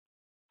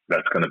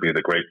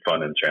the great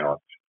fun and challenge.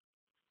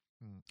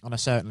 And I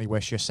certainly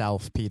wish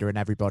yourself, Peter, and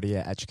everybody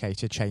at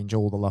Educated Change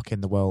all the luck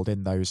in the world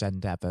in those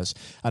endeavours.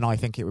 And I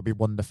think it would be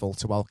wonderful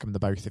to welcome the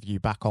both of you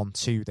back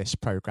onto this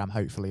programme,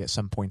 hopefully at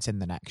some point in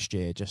the next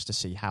year, just to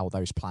see how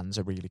those plans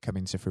are really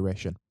coming to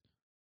fruition.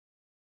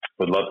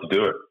 Would love to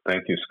do it.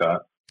 Thank you,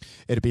 Scott.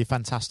 It'd be a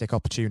fantastic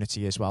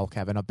opportunity as well,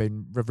 Kevin. I've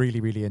been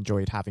really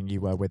enjoyed having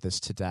you with us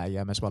today,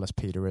 as well as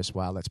Peter as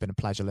well. It's been a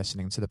pleasure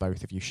listening to the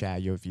both of you share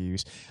your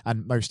views.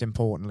 And most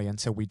importantly,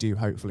 until we do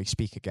hopefully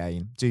speak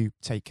again, do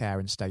take care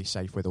and stay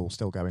safe with all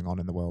still going on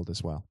in the world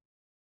as well.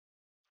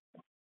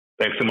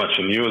 Thanks so much.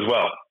 And you as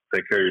well.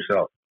 Take care of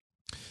yourself.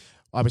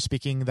 I was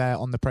speaking there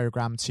on the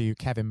programme to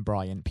Kevin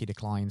Bryant, Peter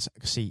Klein's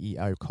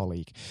CEO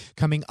colleague.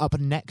 Coming up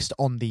next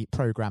on the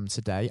programme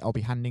today, I'll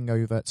be handing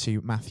over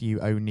to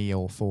Matthew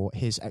O'Neill for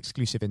his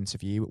exclusive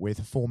interview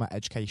with former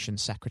Education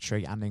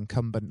Secretary and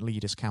incumbent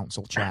Leaders'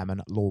 Council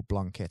Chairman, Lord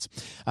Blunkett.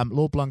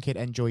 Lord Blunkett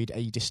enjoyed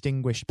a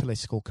distinguished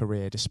political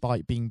career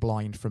despite being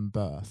blind from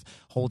birth,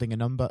 holding a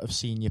number of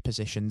senior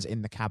positions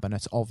in the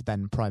cabinet of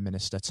then Prime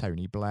Minister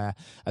Tony Blair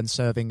and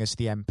serving as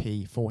the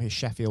MP for his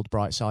Sheffield,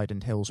 Brightside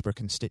and Hillsborough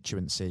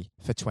constituency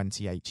for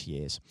 28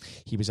 years.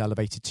 He was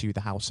elevated to the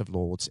House of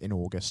Lords in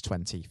August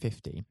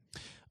 2015.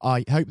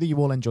 I hope that you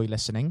all enjoy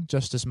listening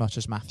just as much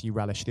as Matthew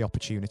relished the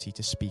opportunity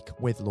to speak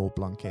with Lord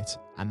Blunkett,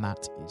 and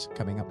that is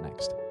coming up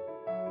next.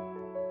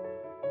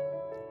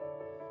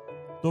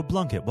 Lord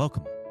Blunkett,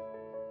 welcome.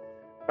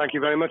 Thank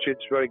you very much.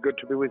 It's very good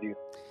to be with you.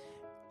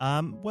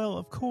 Well,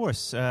 of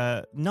course,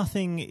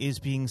 nothing is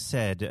being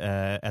said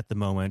at the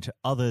moment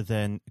other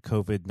than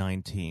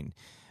COVID-19,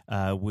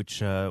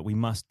 which we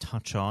must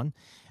touch on.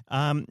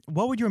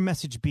 What would your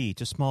message be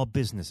to small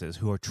businesses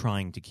who are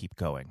trying to keep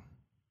going?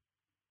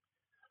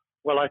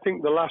 Well, I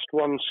think the last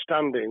ones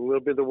standing will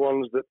be the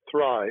ones that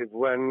thrive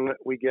when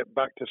we get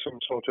back to some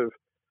sort of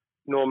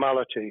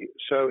normality.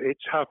 So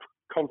it's have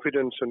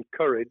confidence and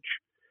courage.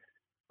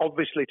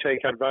 Obviously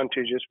take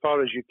advantage as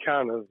far as you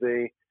can of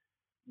the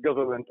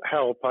government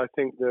help. I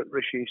think that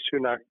Rishi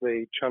Sunak,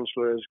 the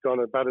Chancellor, has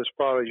gone about as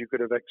far as you could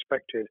have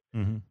expected.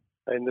 Mm-hmm.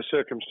 In the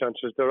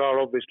circumstances. There are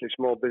obviously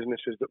small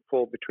businesses that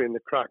fall between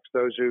the cracks.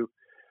 Those who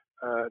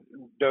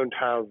don't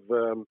have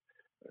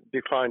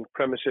defined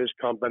premises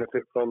can't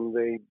benefit from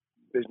the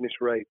business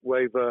rate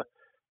waiver,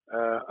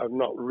 have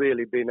not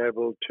really been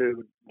able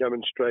to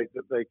demonstrate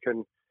that they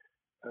can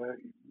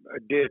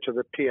adhere to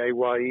the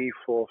PAYE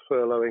for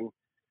furloughing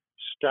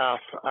staff,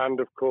 and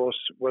of course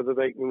whether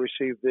they can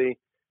receive the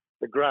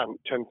grant,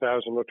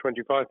 10,000 or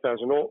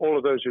 25,000. All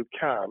of those who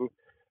can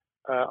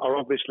are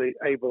obviously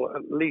able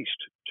at least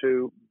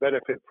to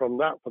benefit from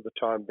that for the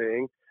time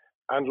being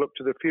and look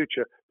to the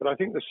future. But I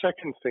think the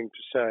second thing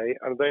to say,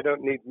 and they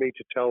don't need me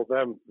to tell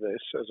them this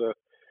as a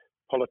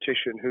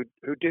politician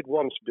who did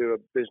once do a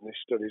business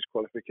studies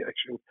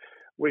qualification,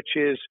 which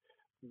is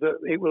that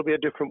it will be a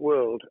different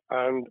world,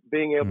 and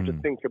being able to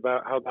think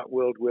about how that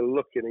world will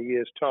look in a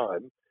year's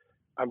time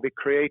and be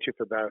creative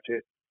about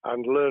it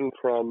and learn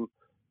from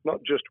not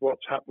just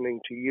what's happening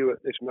to you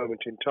at this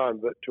moment in time,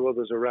 but to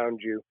others around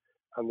you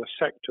and the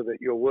sector that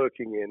you're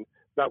working in,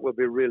 that will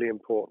be really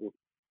important.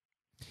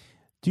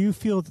 Do you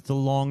feel that the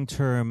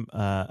long-term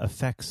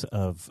effects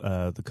of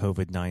the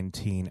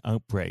COVID-19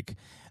 outbreak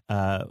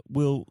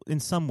will in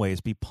some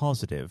ways be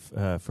positive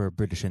for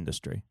British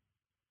industry?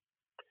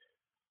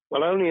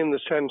 Well, only in the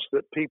sense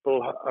that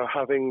people are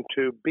having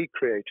to be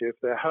creative,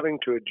 they're having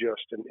to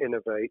adjust and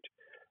innovate.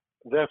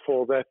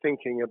 Therefore, they're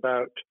thinking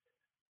about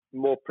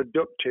more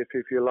productive,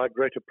 if you like,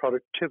 greater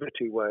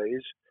productivity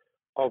ways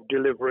of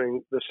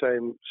delivering the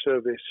same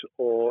service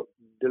or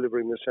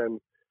delivering the same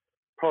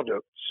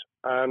products.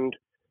 And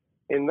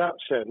in that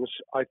sense,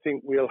 I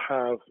think we'll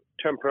have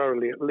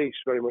temporarily at least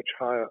very much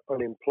higher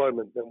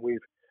unemployment than we've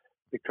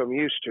become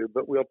used to,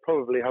 but we'll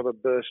probably have a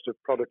burst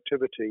of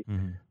productivity,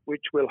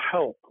 which will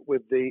help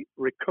with the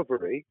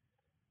recovery.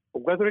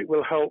 Whether it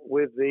will help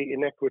with the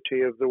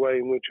inequity of the way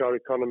in which our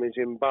economy is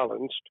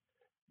imbalanced,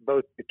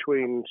 both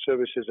between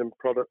services and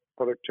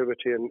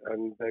productivity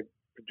and the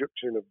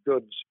production of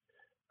goods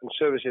and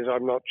services,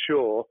 I'm not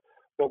sure.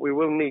 What we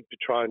will need to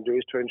try and do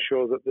is to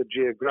ensure that the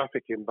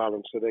geographic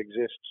imbalance that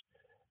exists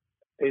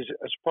is,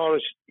 as far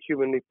as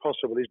humanly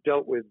possible, is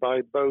dealt with by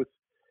both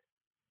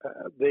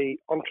the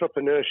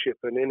entrepreneurship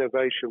and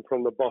innovation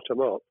from the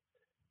bottom up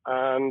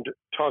and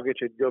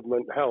targeted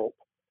government help,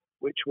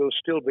 which will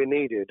still be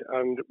needed.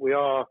 And we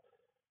are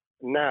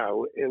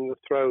now in the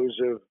throes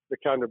of the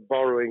kind of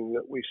borrowing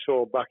that we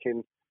saw back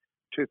in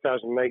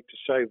 2008 to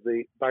save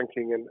the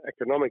banking and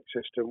economic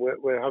system.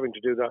 We're having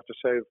to do that to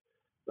save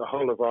the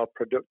whole of our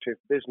productive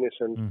business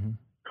and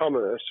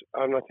commerce,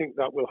 and I think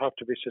that will have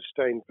to be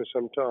sustained for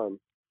some time.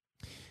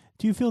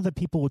 Do you feel that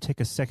people will take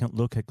a second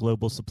look at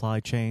global supply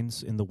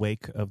chains in the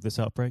wake of this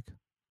outbreak?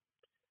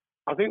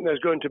 I think there's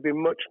going to be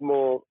much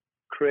more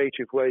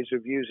creative ways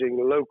of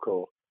using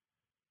local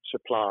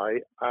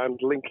supply and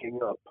linking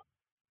up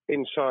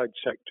inside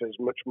sectors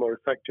much more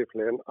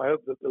effectively, and I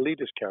hope that the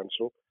Leaders'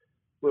 Council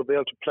will be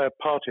able to play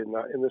a part in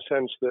that, in the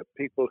sense that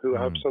people who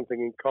have something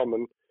in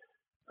common,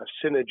 a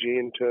synergy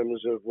in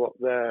terms of what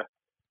they're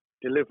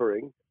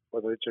delivering,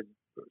 whether it's a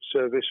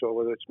service or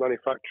whether it's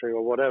manufacturing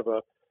or whatever,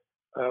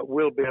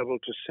 will be able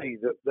to see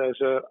that there's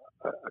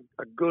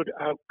a good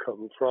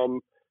outcome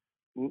from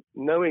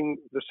knowing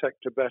the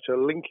sector better,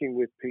 linking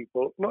with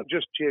people, not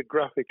just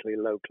geographically,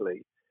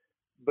 locally,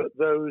 but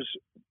those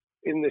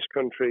in this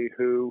country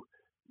who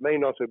may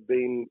not have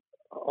been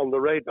on the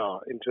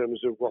radar in terms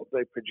of what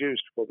they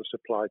produced for the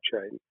supply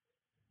chain.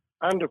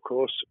 And of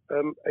course,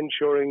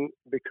 ensuring,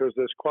 because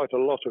there's quite a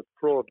lot of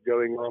fraud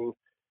going on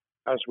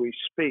as we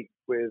speak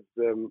with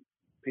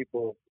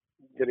people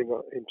getting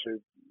into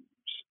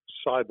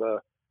cyber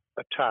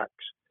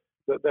attacks,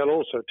 that they'll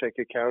also take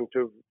account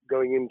of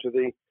going into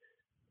the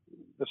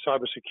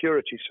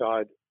cybersecurity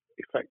side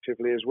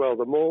effectively as well.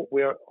 The more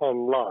we are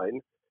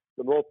online,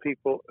 the more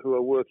people who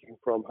are working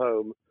from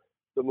home,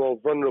 the more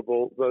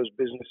vulnerable those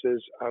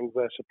businesses and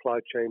their supply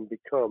chain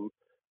become.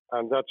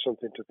 And that's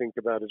something to think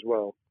about as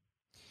well.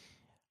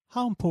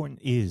 How important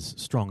is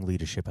strong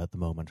leadership at the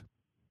moment?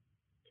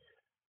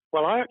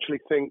 Well, I actually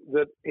think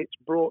that it's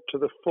brought to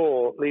the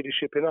fore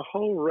leadership in a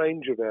whole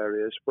range of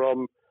areas,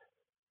 from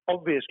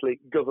obviously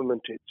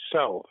government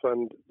itself,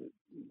 and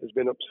there's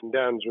been ups and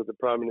downs with the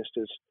Prime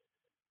Minister's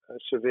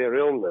severe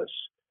illness,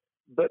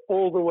 but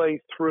all the way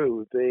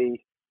through the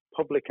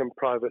public and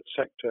private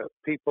sector.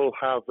 People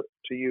have,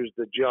 to use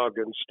the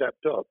jargon,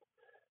 stepped up,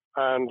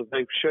 and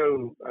they've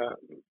shown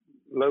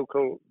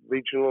local,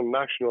 regional,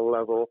 national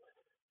level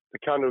the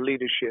kind of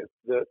leadership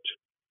that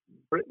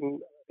Britain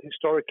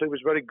historically was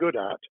very good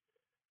at.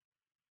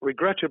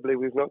 Regrettably,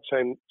 we've not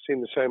seen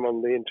the same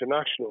on the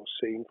international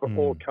scene for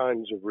all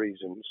kinds of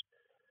reasons,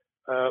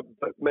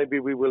 but maybe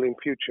we will in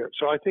future.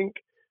 So I think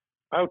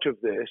out of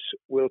this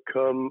will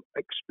come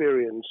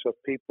experience of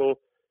people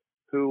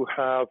who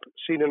have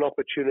seen an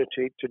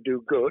opportunity to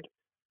do good,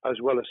 as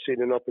well as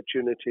seen an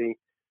opportunity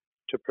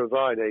to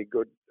provide a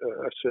good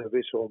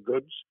service or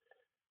goods,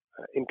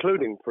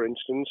 including, for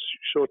instance,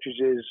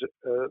 shortages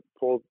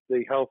for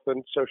the health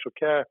and social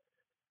care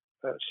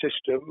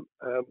system,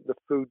 the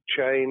food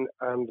chain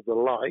and the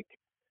like.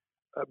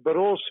 But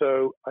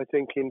also, I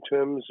think in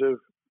terms of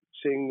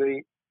seeing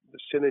the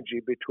synergy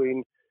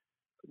between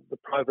the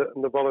private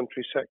and the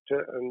voluntary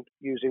sector and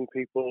using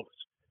people's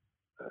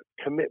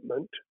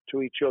commitment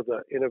to each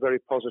other in a very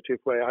positive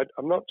way.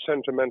 I'm not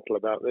sentimental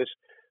about this.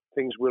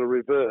 Things will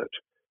revert.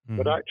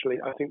 But actually,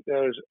 I think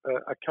there's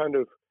a kind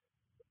of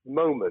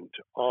moment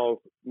of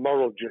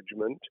moral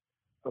judgment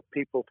of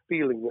people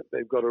feeling that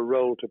they've got a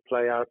role to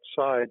play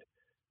outside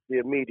the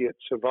immediate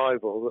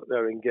survival that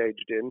they're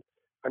engaged in.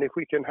 And if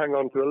we can hang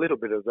on to a little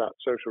bit of that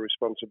social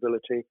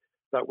responsibility,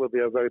 that will be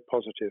a very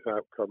positive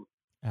outcome.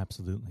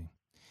 Absolutely.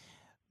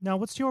 Now,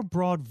 what's your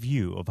broad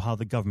view of how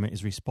the government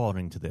is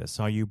responding to this?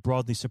 Are you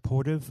broadly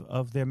supportive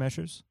of their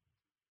measures?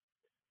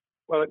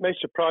 Well, it may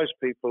surprise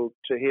people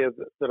to hear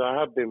that I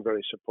have been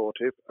very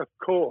supportive. Of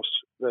course,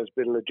 there's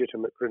been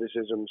legitimate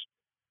criticisms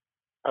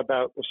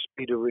about the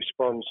speed of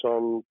response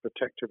on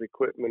protective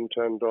equipment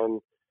and on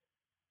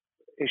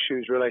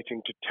issues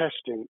relating to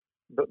testing.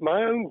 But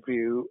my own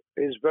view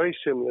is very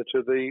similar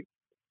to the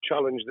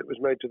challenge that was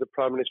made to the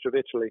Prime Minister of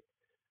Italy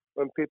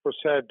when people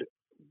said,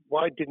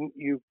 why didn't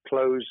you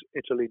close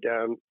Italy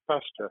down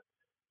faster?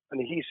 And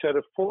he said,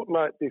 a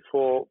fortnight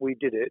before we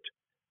did it,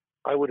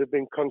 I would have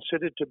been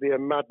considered to be a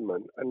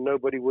madman and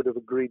nobody would have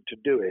agreed to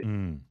do it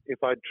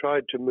if I'd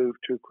tried to move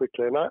too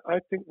quickly. And I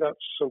think that's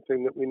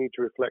something that we need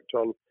to reflect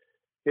on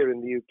here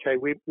in the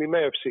UK. We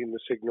may have seen the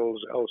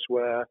signals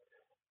elsewhere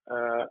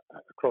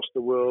across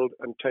the world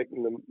and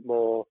taken them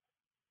more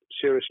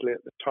seriously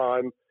at the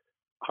time.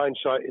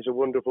 Hindsight is a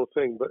wonderful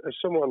thing, but as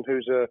someone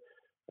who's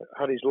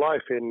had his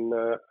life in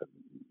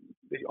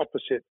the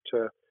opposite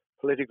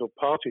political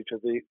party to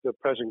the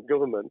present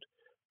government,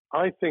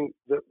 I think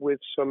that with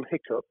some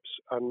hiccups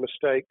and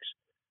mistakes,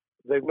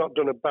 they've not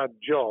done a bad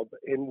job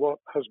in what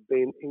has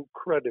been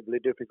incredibly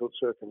difficult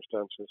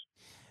circumstances.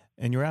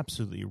 And you're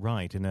absolutely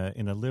right. In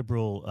a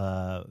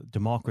liberal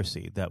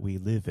democracy that we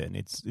live in,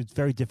 it's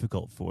very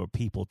difficult for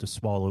people to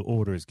swallow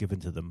orders given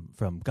to them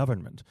from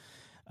government.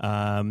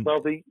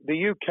 Well,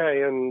 the UK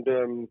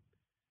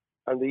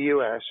and the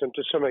US, and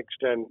to some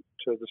extent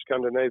the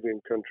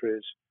Scandinavian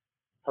countries,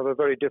 have a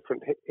very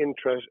different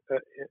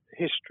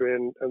history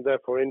and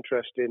therefore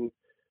interest in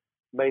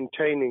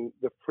maintaining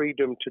the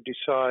freedom to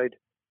decide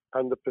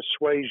and the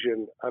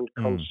persuasion and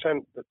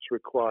consent that's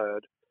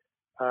required.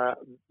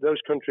 Those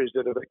countries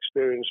that have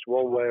experienced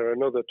one way or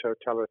another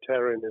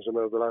totalitarianism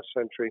over the last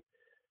century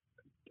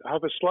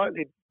have a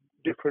slightly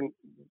different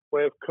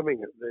way of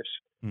coming at this.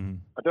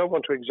 I don't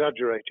want to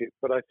exaggerate it,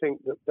 but I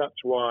think that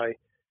that's why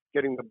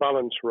getting the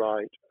balance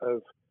right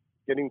of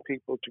getting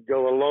people to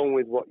go along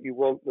with what you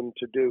want them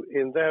to do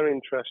in their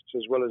interests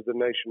as well as the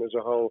nation as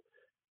a whole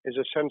is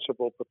a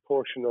sensible,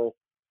 proportional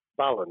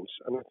balance.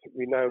 And I think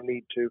we now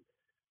need to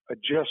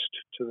adjust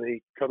to the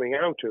coming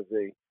out of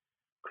the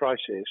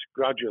crisis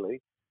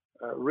gradually,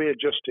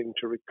 readjusting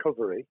to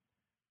recovery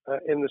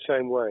in the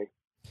same way.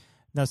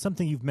 Now,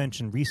 something you've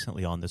mentioned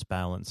recently on this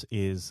balance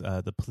is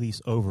the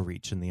police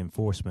overreach in the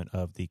enforcement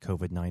of the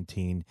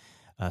COVID-19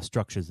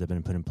 structures that have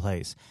been put in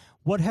place.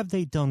 What have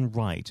they done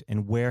right,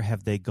 and where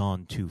have they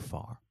gone too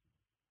far?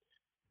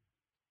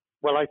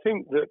 Well, I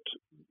think that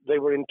they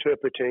were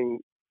interpreting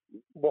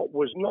what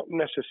was not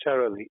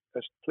necessarily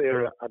as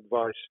clear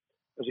advice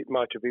as it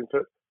might have been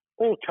for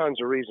all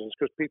kinds of reasons,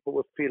 because people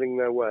were feeling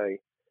their way.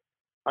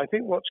 I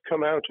think what's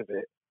come out of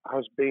it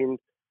has been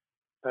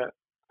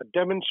a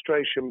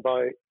demonstration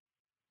by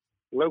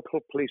local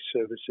police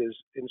services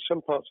in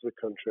some parts of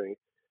the country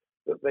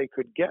that they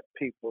could get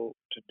people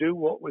to do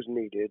what was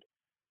needed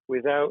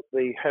without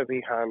the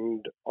heavy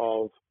hand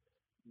of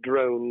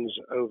drones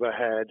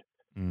overhead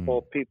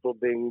or people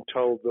being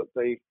told that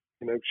they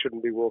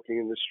shouldn't be walking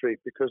in the street,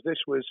 because this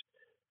was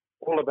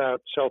all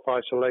about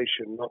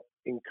self-isolation, not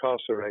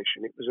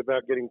incarceration. It was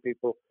about getting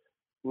people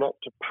not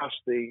to pass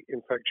the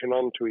infection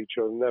on to each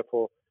other and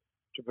therefore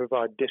to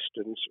provide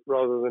distance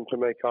rather than to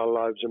make our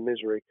lives a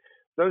misery.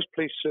 Those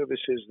police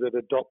services that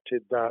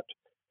adopted that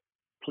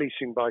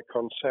policing by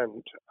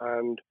consent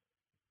and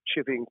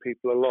chivying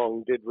people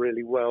along did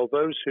really well.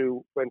 Those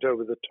who went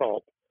over the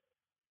top,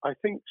 I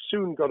think,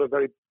 soon got a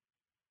very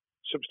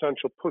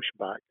substantial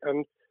pushback.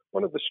 And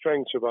one of the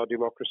strengths of our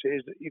democracy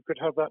is that you could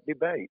have that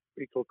debate.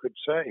 People could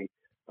say,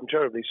 I'm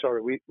terribly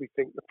sorry, we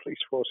think the police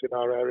force in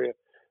our area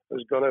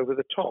has gone over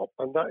the top.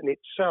 And that in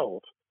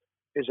itself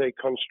is a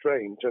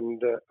constraint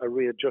and a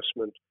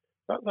readjustment.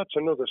 That's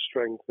another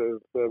strength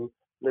of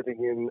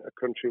living in a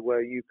country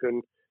where you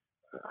can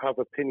have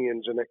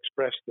opinions and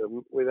express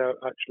them without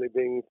actually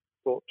being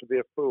thought to be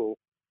a fool.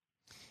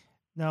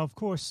 Now, of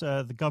course,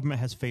 the government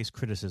has faced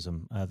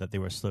criticism that they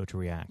were slow to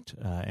react,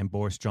 and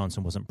Boris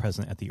Johnson wasn't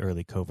present at the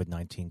early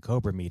COVID-19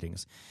 COBRA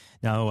meetings.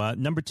 Now,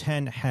 Number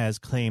 10 has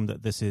claimed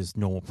that this is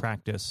normal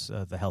practice.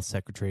 The health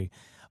secretary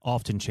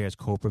often chairs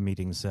COBRA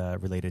meetings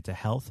related to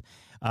health.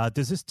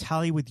 Does this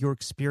tally with your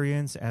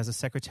experience as a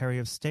Secretary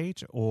of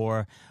State,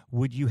 or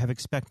would you have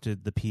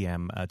expected the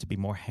PM to be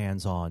more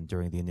hands-on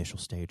during the initial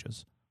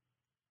stages?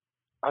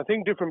 I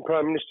think different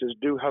prime ministers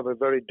do have a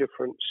very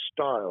different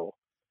style.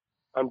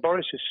 And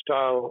Boris's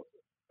style,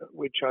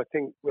 which I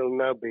think will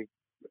now be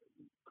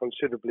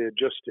considerably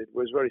adjusted,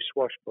 was very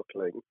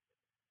swashbuckling.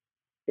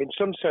 In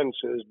some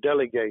senses,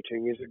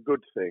 delegating is a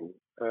good thing,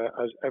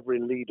 as every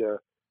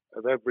leader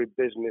of every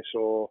business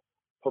or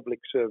public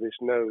service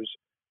knows.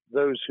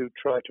 Those who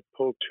try to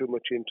pull too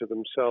much into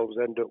themselves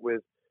end up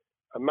with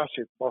a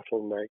massive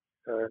bottleneck,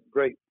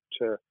 great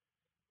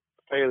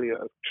failure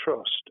of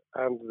trust,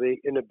 and the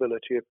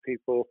inability of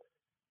people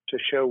to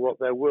show what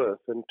they're worth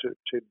and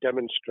to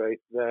demonstrate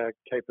their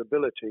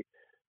capability.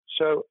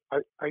 So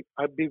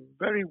I'd be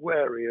very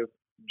wary of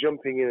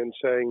jumping in and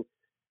saying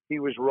he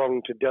was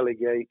wrong to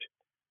delegate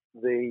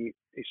the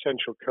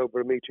essential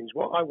COBRA meetings.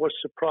 What I was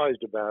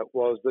surprised about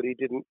was that he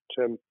didn't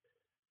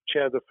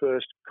chair the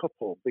first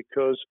couple,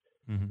 because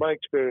my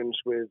experience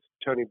with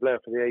Tony Blair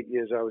for the 8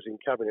 years I was in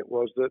cabinet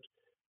was that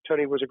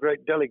Tony was a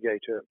great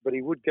delegator, but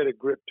he would get a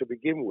grip to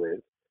begin with,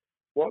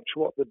 watch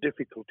what the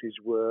difficulties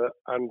were,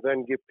 and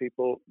then give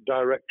people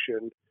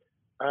direction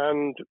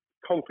and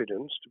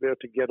confidence to be able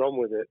to get on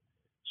with it.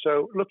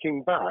 So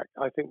looking back,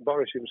 I think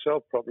Boris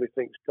himself probably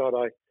thinks, God,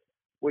 I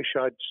wish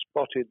I'd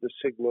spotted the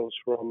signals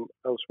from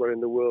elsewhere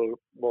in the world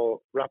more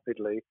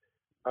rapidly,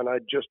 and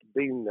I'd just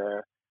been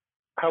there.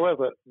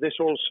 However, this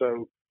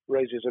also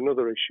raises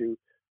another issue.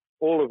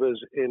 All of us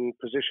in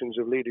positions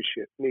of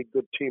leadership need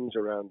good teams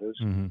around us.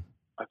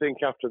 I think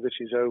after this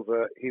is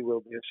over, he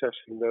will be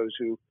assessing those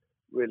who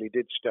really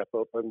did step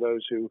up and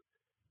those who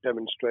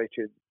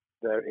demonstrated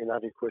their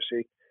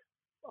inadequacy.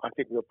 I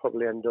think we'll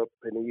probably end up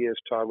in a year's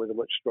time with a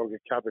much stronger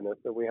cabinet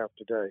than we have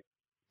today.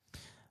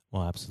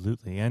 Well,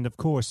 absolutely. And of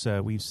course,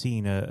 we've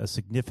seen a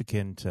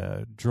significant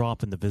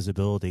drop in the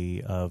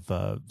visibility of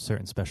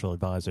certain special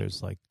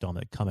advisors like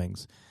Dominic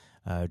Cummings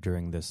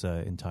during this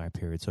entire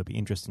period. So it'd be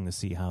interesting to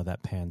see how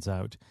that pans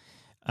out.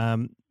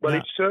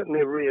 It's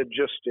certainly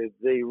readjusted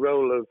the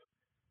role of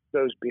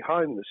those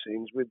behind the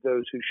scenes with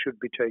those who should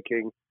be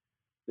taking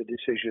the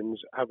decisions,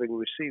 having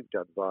received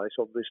advice.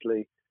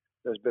 Obviously,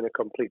 there's been a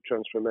complete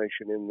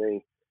transformation in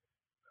the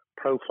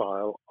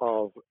profile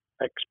of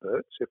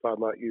experts, if I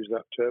might use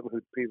that term,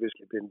 who'd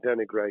previously been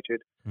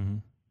denigrated.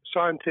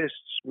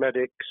 Scientists,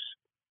 medics,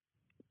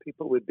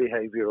 people with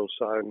behavioral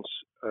science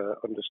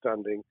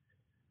understanding.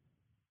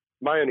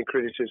 My only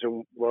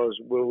criticism was,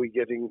 were we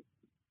getting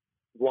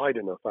wide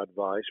enough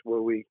advice?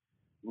 Were we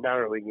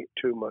narrowing it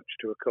too much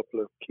to a couple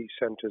of key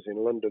centres in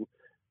London?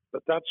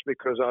 But that's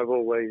because I've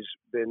always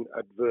been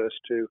adverse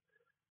to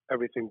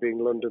everything being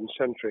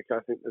London-centric. I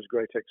think there's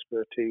great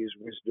expertise,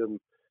 wisdom,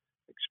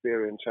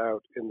 experience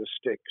out in the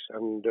sticks,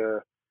 and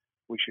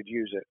we should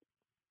use it.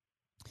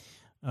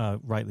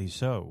 Rightly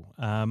so.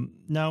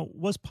 Now,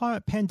 was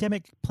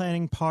pandemic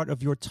planning part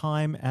of your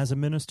time as a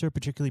minister,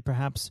 particularly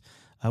perhaps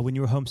when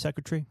you were Home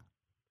Secretary?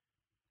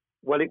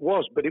 Well, it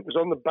was, but it was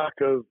on the back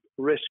of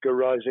risk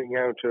arising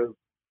out of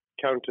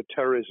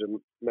counter-terrorism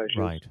measures.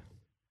 Right.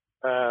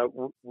 I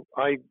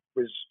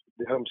was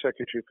the Home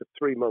Secretary for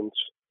 3 months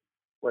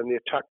when the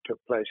attack took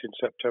place in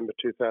September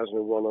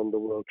 2001 on the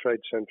World Trade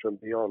Center and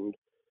beyond.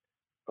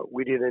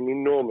 We did an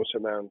enormous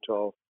amount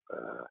of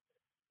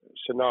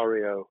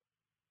scenario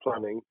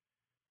planning,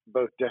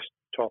 both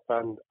desktop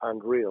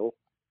and real.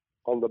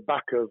 On the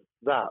back of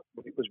that,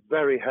 it was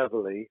very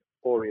heavily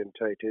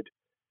orientated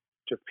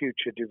to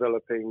future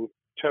developing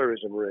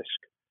terrorism risk.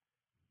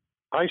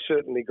 I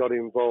certainly got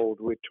involved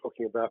with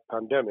talking about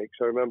pandemics.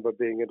 I remember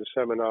being at a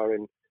seminar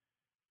in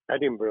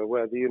Edinburgh,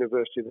 where the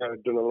university there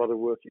had done a lot of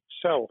work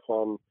itself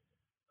on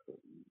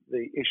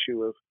the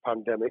issue of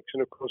pandemics.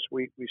 And of course,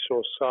 we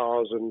saw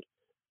SARS and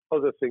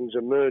other things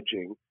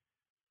emerging.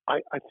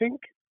 I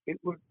think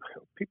people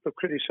have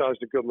criticised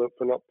the government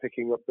for not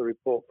picking up the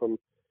report from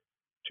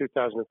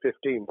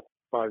 2015,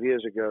 5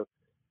 years ago.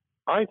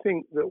 I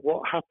think that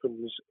what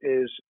happens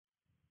is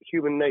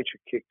human nature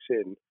kicks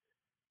in.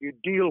 You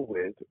deal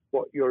with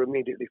what you're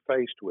immediately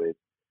faced with.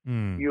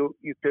 You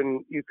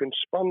can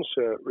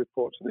sponsor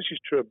reports, and this is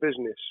true of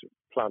business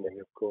planning,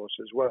 of course,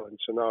 as well, and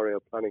scenario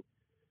planning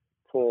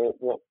for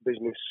what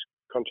business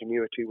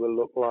continuity will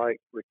look like,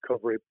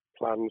 recovery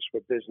plans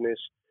for business,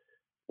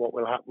 what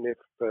will happen if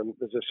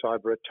there's a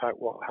cyber attack,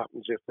 what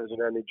happens if there's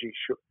an energy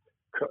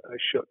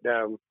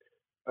shutdown.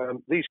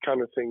 These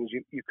kind of things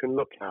you can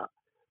look at,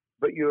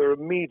 but you're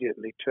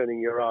immediately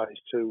turning your eyes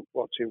to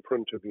what's in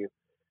front of you.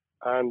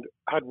 And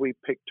had we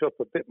picked up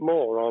a bit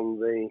more on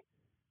the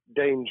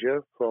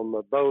danger from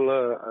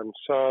Ebola and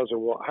SARS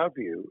and what have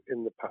you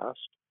in the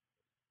past,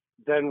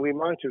 then we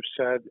might have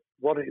said,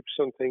 what if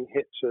something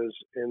hits us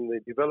in the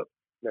developed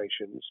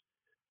nations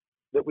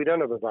that we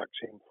don't have a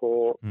vaccine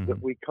for,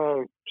 that we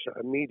can't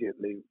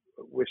immediately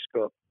whisk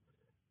up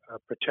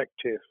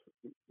protective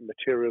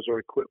materials or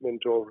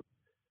equipment, or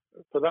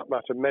for that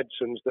matter,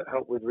 medicines that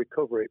help with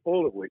recovery,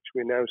 all of which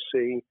we now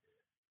see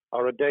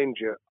are a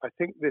danger. I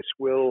think this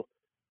will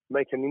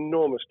make an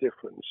enormous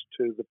difference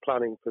to the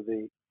planning for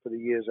the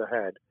years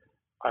ahead.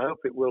 I hope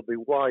it will be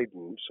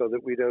widened so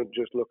that we don't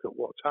just look at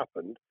what's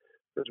happened,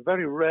 but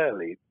very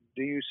rarely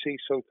do you see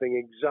something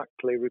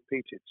exactly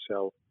repeat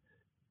itself.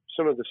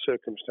 Some of the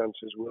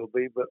circumstances will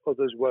be, but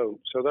others won't.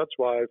 So that's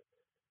why I've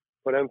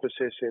put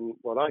emphasis in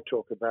what I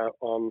talk about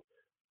on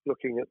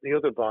looking at the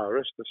other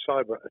virus, the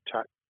cyber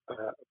attack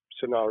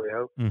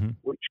scenario,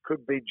 which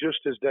could be just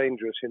as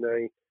dangerous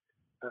in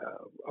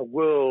a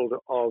world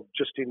of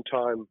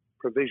just-in-time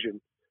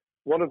provision.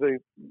 One of the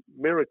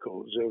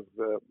miracles of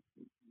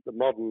the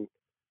modern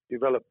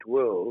developed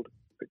world,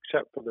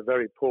 except for the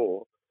very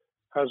poor,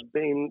 has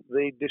been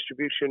the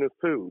distribution of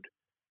food.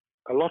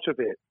 A lot of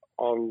it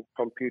on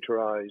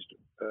computerized,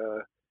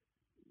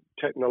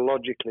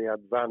 technologically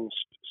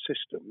advanced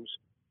systems.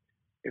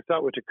 If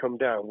that were to come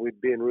down,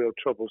 we'd be in real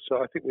trouble. So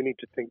I think we need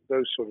to think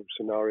those sort of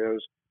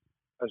scenarios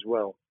as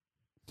well.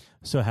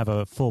 So have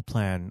a full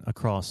plan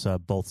across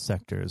both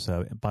sectors,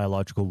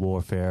 biological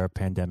warfare,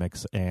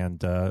 pandemics, and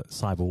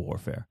cyber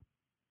warfare.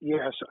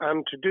 Yes,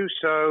 and to do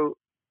so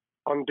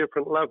on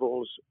different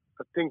levels.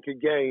 I think,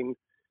 again,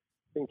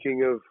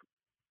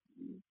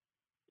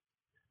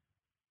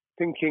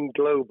 thinking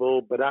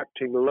global but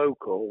acting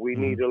local, we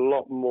need a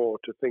lot more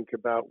to think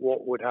about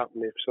what would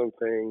happen if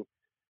something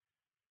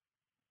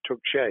took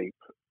shape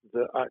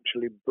that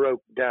actually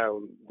broke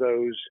down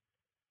those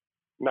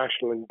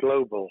national and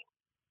global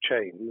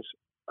chains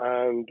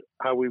and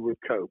how we would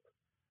cope.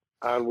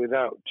 And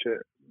without,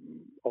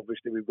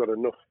 obviously, we've got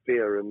enough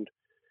fear and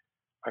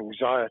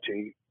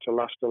anxiety to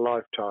last a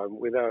lifetime.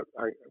 Without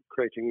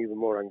creating even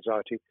more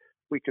anxiety,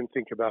 we can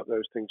think about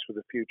those things for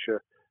the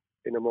future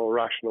in a more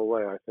rational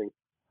way, I think.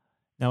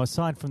 Now,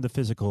 aside from the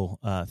physical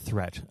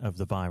threat of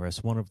the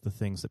virus, one of the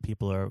things that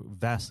people are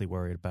vastly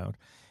worried about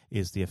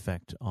is the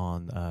effect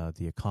on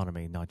the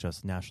economy, not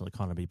just national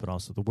economy, but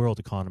also the world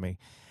economy.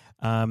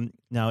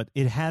 Now,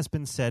 it has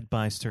been said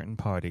by certain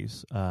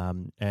parties,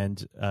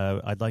 and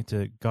I'd like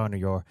to garner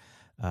your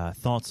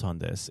thoughts on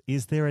this.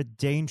 Is there a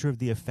danger of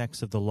the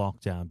effects of the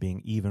lockdown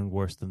being even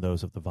worse than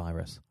those of the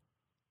virus?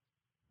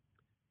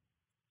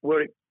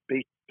 Were it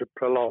be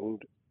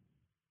prolonged,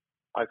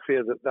 I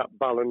fear that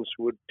balance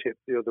would tip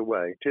the other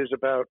way. It is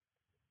about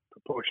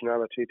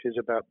proportionality. It is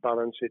about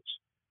balance. It's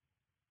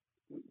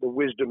the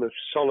wisdom of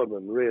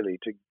Solomon, really,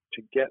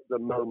 to get the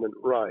moment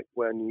right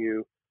when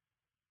you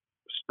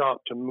start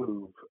to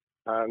move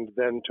and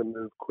then to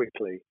move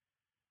quickly.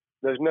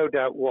 There's no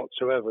doubt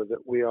whatsoever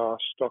that we are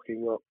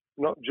stocking up,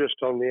 not just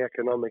on the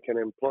economic and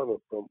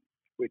employment front,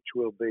 which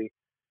will be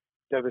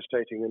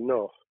devastating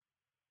enough,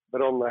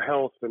 but on the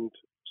health and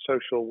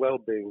social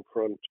well-being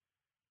front,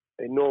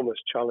 enormous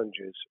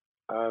challenges,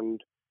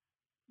 and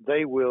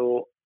they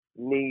will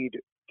need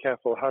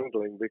careful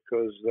handling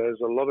because there's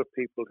a lot of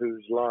people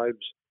whose lives,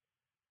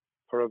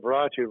 for a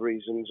variety of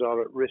reasons,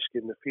 are at risk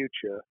in the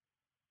future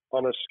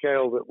on a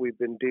scale that we've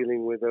been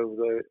dealing with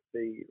over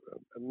the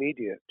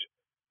immediate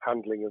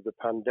handling of the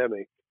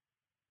pandemic,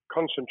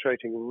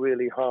 concentrating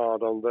really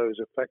hard on those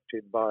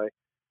affected by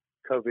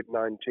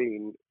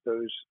COVID-19,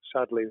 those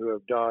sadly who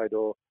have died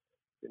or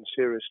been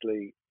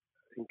seriously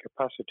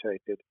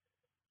incapacitated.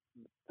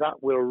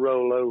 That will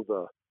roll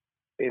over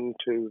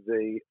into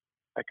the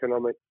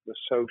economic, the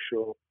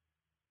social,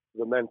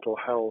 the mental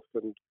health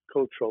and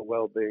cultural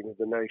well-being of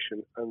the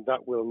nation, and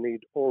that will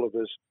need all of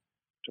us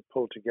to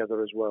pull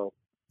together as well.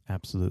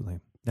 Absolutely.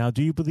 Now,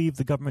 do you believe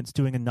the government's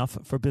doing enough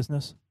for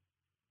business?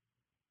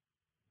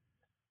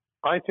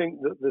 I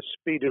think that the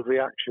speed of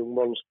reaction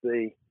once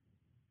the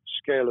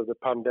scale of the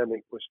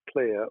pandemic was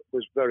clear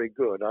was very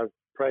good. I've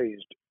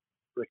praised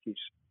Rishi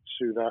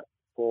Sunak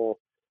for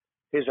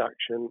his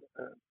action.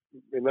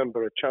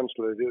 remember a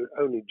chancellor who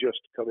only just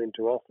come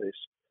into office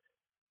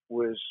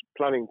was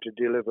planning to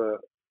deliver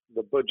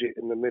the budget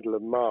in the middle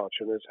of March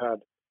and has had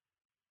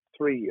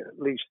at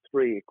least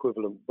three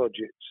equivalent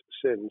budgets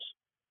since.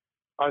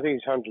 I think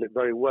he's handled it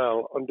very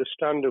well,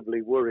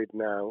 understandably worried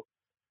now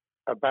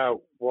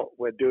about what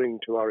we're doing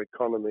to our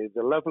economy.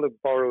 The level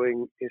of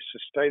borrowing is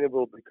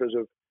sustainable because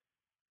of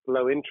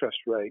low interest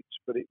rates,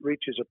 but it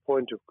reaches a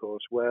point, of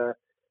course, where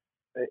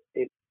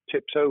it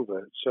tips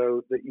over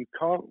so that you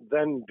can't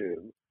then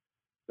do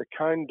the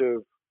kind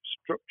of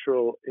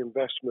structural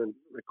investment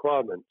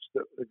requirements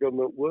that the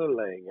government were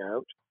laying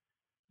out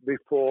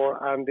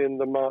before and in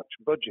the March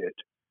budget.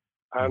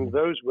 And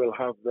those will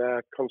have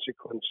their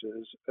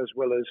consequences as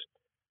well as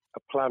a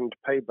planned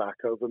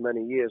payback over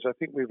many years. I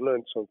think we've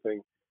learned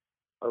something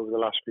over the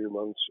last few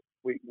months.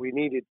 We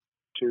needed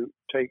to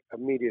take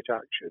immediate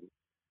action.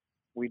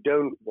 We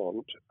don't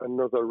want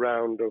another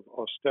round of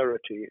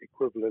austerity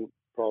equivalent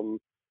from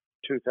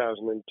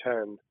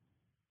 2010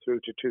 through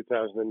to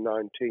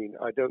 2019.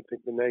 I don't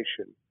think the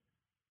nation,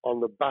 on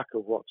the back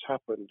of what's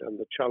happened and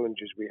the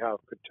challenges we have,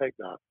 could take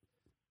that.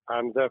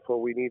 And therefore,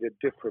 we need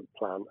a different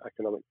plan,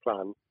 economic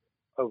plan,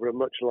 over a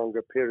much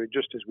longer period,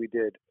 just as we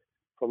did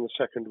from the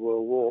Second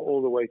World War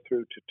all the way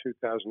through to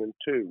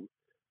 2002,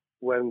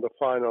 when the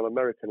final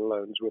American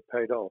loans were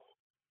paid off.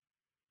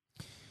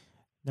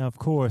 Now, of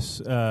course,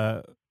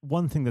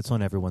 one thing that's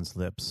on everyone's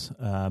lips,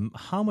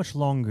 how much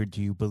longer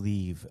do you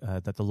believe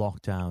that the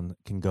lockdown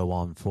can go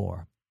on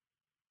for?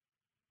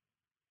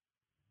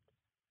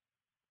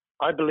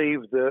 I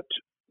believe that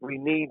we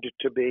need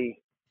to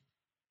be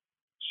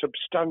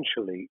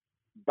substantially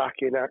back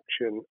in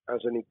action as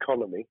an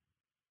economy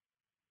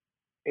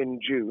in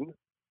June.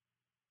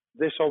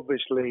 This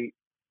obviously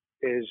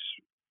is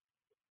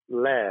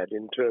led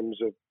in terms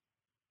of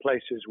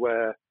places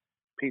where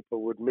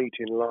people would meet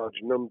in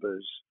large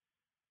numbers,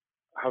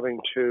 having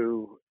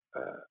to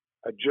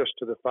adjust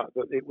to the fact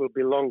that it will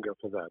be longer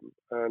for them.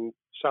 And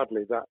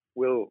sadly, that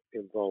will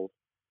involve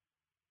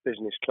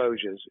business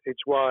closures.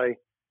 It's why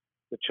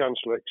the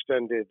Chancellor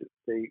extended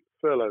the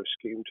furlough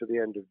scheme to the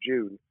end of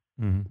June.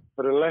 Mm-hmm.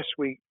 But unless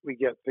we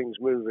get things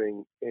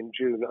moving in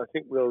June, I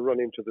think we'll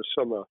run into the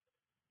summer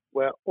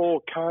where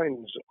all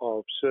kinds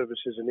of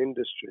services and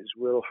industries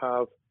will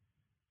have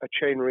a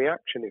chain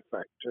reaction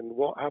effect. And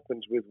what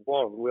happens with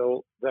one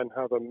will then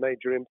have a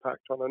major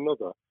impact on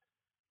another.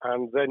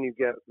 And then you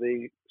get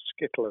the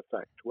skittle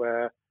effect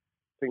where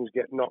things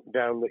get knocked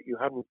down that you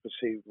hadn't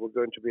perceived were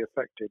going to be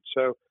affected.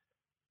 So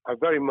I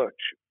very much,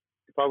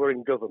 if I were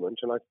in government,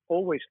 and I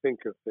always think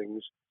of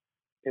things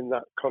in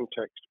that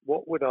context,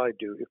 what would I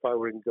do if I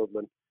were in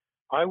government?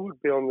 I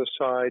would be on the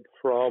side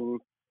from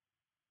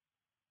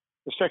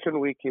the second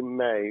week in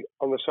May,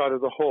 on the side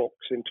of the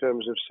hawks in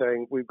terms of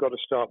saying we've got to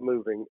start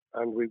moving,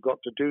 and we've got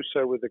to do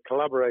so with the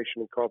collaboration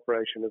and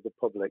cooperation of the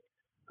public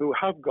who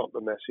have got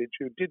the message,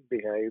 who did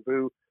behave,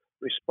 who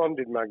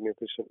responded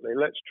magnificently.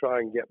 Let's try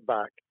and get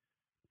back,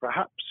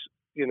 perhaps,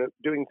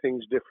 doing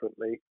things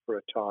differently for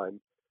a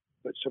time,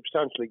 but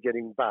substantially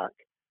getting back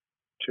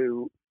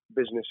to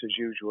business as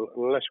usual.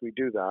 And unless we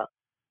do that,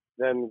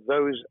 then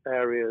those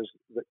areas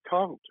that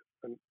can't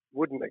and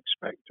wouldn't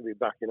expect to be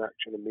back in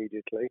action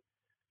immediately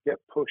get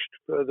pushed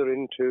further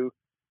into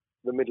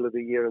the middle of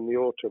the year and the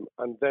autumn,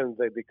 and then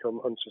they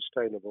become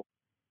unsustainable.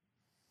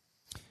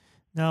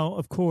 Now,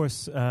 of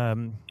course,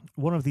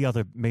 one of the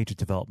other major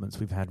developments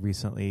we've had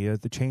recently are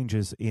the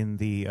changes in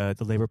the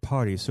Labour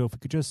Party. So if we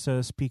could just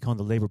speak on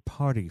the Labour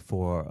Party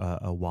for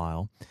a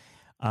while.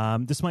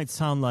 This might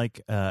sound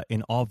like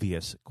an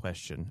obvious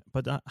question,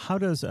 but how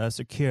does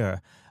Sir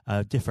Keir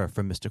differ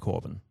from Mr.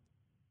 Corbyn?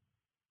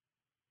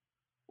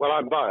 Well,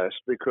 I'm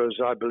biased because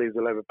I believe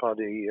the Labour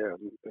Party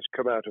has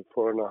come out of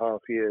 4.5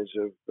 years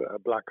of a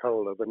black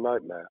hole of a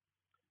nightmare,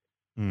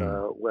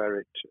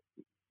 where it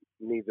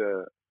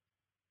neither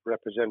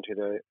represented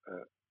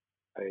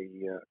a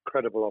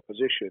credible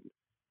opposition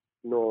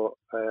nor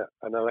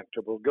an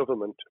electable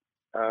government,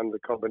 and the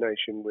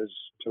combination was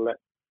to let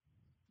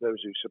those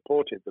who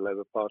supported the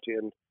Labour Party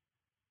and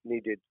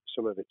needed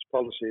some of its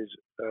policies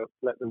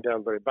let them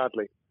down very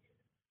badly.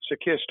 Sir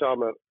Keir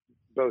Starmer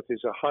both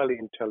is a highly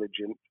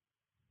intelligent,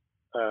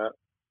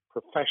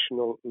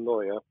 professional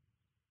lawyer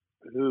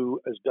who,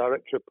 as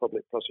Director of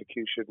Public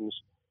Prosecutions,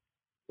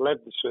 led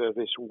the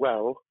service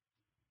well,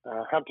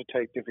 had to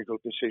take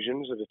difficult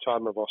decisions at a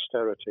time of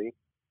austerity,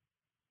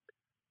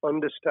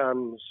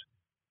 understands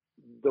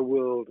the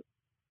world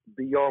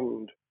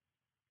beyond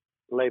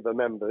Labour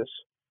members,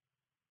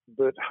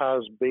 but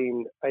has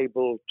been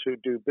able to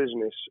do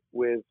business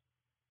with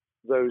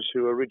those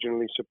who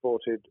originally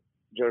supported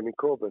Jeremy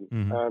Corbyn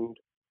and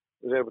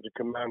was able to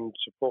command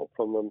support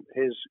from them.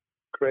 His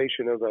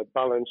creation of a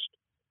balanced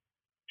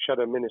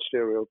shadow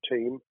ministerial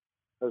team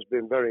has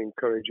been very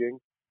encouraging.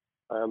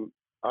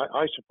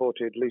 I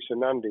supported Lisa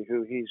Nandy,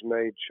 who he's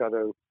made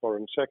shadow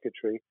foreign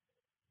secretary,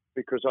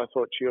 because I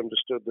thought she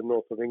understood the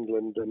north of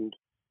England and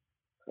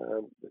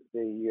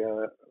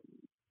the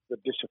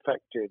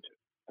disaffected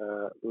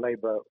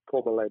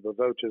former Labour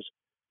voters.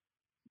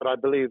 But I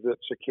believe that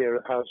Sir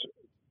Keir has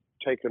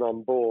taken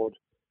on board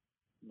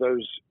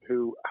those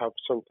who have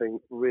something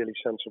really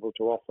sensible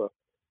to offer.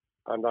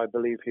 And I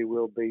believe he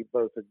will be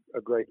both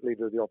a great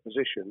leader of the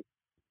opposition.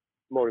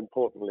 More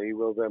importantly, he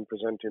will then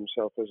present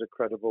himself as a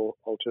credible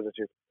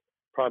alternative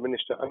prime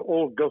minister. And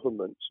all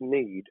governments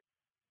need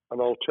an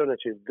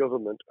alternative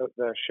government at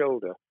their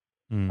shoulder.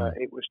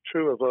 It was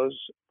true of us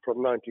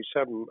from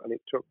 97, and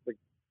it took the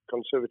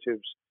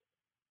Conservatives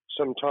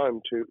some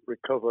time to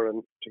recover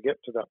and to get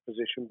to that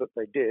position, but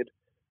they did,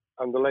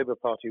 and the Labour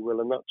Party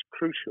will, and that's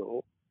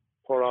crucial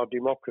for our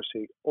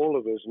democracy. All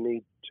of us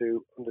need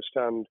to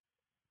understand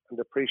and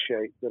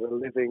appreciate that a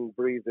living,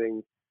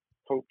 breathing,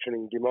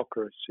 functioning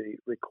democracy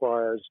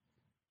requires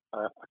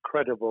a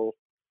credible,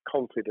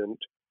 confident,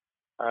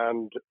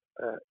 and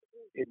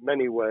in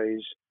many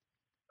ways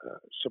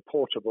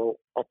supportable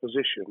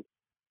opposition,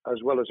 as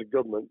well as a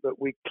government that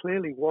we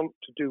clearly want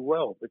to do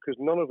well, because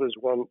none of us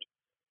want,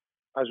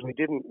 as we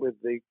didn't with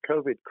the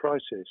COVID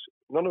crisis,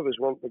 none of us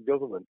want the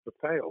government to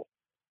fail.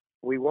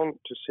 We want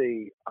to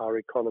see our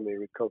economy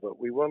recover.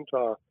 We want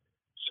our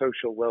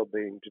social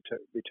well-being to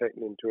be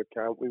taken into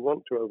account. We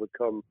want to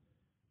overcome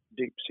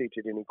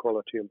deep-seated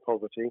inequality and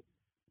poverty,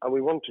 and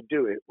we want to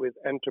do it with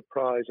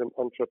enterprise and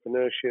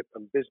entrepreneurship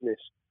and business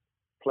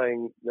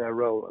playing their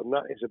role, and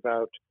that is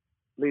about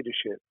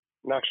leadership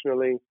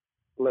nationally,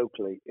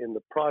 locally, in the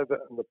private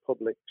and the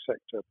public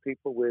sector,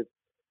 people with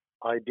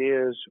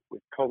ideas,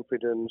 with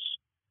confidence,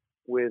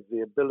 with the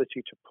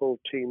ability to pull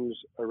teams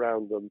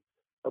around them,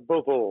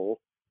 above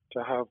all,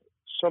 to have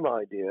some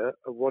idea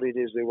of what it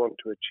is they want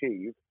to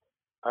achieve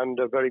and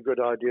a very good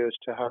idea as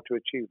to how to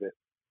achieve it.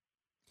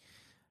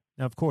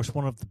 Now, of course,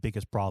 one of the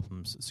biggest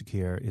problems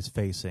Sakir is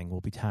facing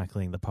will be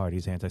tackling the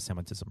party's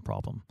anti-Semitism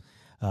problem.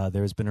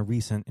 There has been a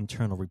recent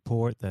internal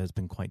report that has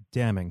been quite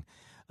damning.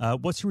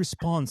 What's your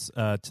response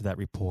to that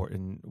report,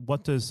 and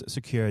what does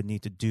Sakir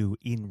need to do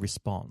in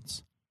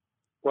response?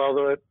 Well,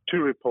 there are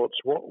two reports.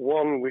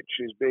 One which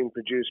is being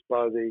produced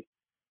by the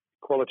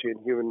Equality and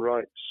Human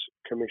Rights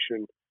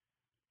Commission,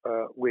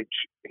 which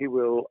he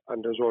will,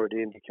 and has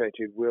already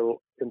indicated,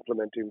 will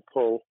implement in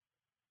full.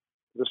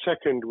 The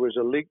second was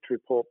a leaked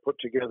report put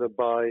together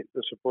by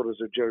the supporters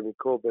of Jeremy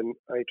Corbyn,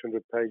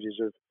 800 pages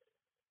of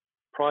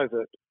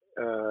private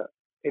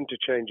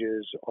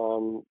interchanges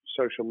on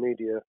social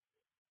media,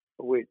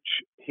 which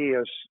he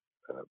has,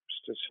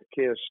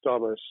 Keir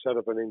Starmer, set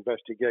up an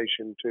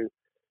investigation to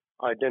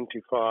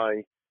identify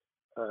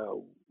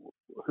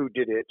who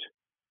did it,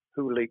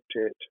 who leaked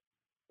it,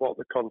 what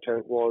the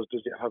content was,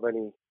 does it have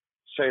any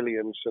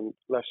salience and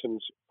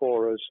lessons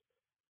for us,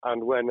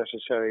 and where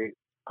necessary,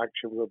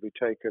 action will be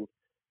taken.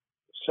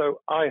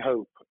 So I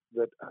hope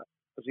that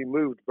as he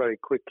moved very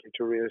quickly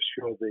to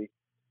reassure the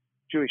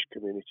Jewish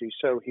community,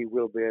 so he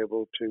will be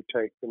able to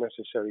take the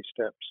necessary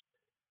steps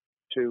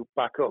to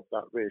back up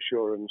that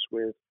reassurance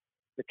with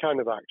the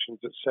kind of actions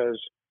that says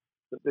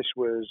that this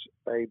was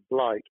a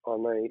blight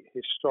on a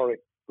historic,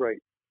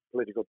 great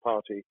political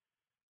party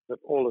that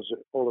all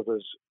of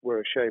us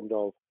were ashamed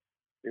of.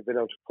 We've been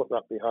able to put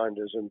that behind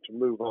us and to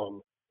move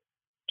on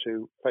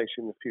to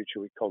facing the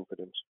future with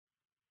confidence.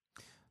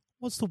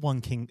 What's the one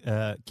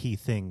key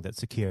thing that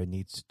Sakir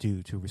needs to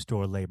do to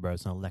restore Labour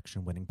as an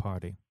election-winning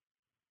party?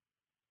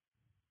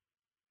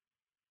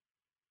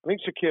 I think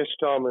Sir Keir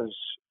Starmer's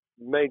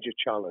major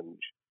challenge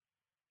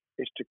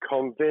is to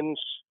convince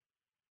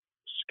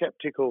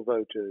sceptical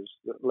voters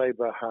that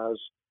Labour has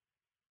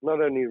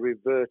not only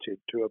reverted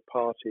to a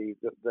party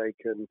that they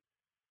can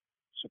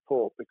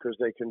support because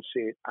they can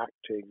see it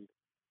acting,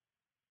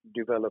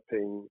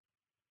 developing,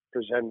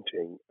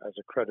 presenting as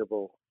a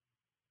credible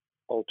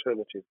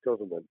alternative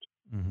government,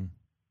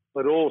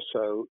 but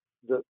also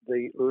that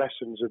the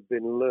lessons have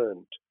been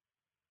learned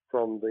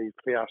from the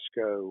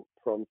fiasco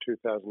from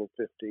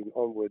 2015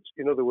 onwards.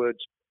 In other words,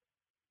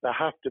 there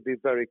have to be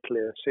very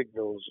clear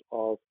signals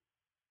of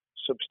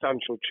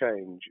substantial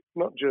change,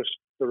 not just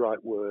the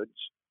right words,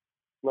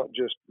 not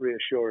just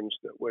reassurance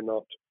that we're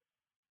not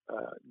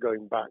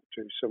going back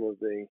to some of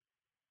the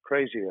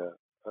crazier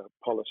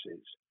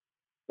policies,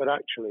 but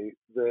actually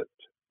that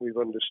we've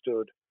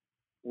understood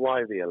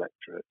why the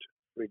electorate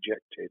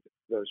rejected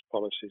those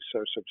policies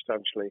so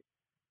substantially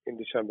in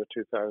December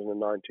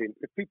 2019.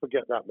 If people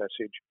get that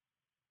message,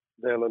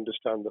 they'll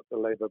understand that the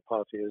Labour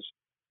Party has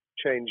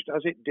changed,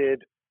 as it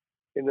did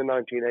in the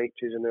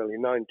 1980s and early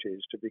 90s,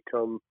 to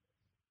become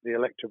the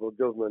electable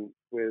government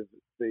with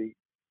the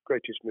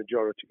greatest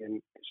majority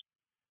in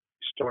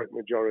historic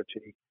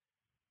majority,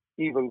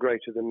 even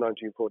greater than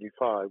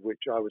 1945,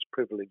 which I was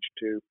privileged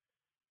to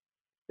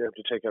be able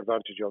to take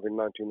advantage of in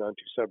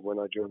 1997 when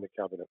I joined the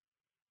cabinet.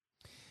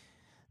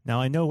 Now,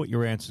 I know what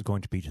your answer is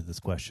going to be to this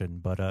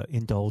question, but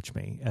indulge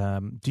me.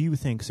 Do you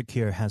think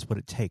Sakir has what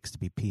it takes to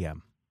be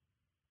PM?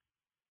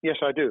 Yes,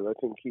 I do. I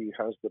think he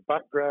has the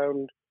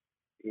background,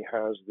 he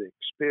has the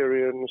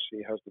experience,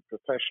 he has the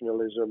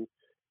professionalism,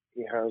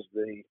 he has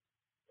the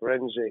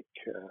forensic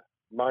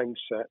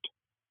mindset,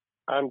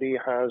 and he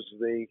has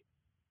the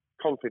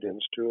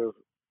confidence to have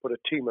put a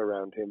team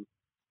around him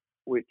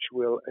which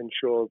will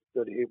ensure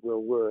that it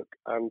will work.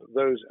 And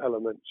those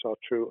elements are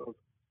true of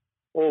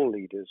all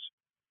leaders,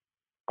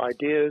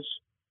 ideas,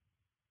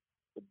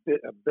 the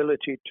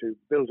ability to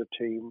build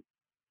a team,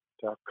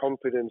 to have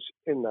confidence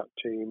in that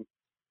team,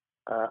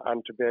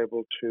 and to be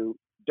able to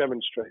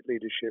demonstrate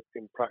leadership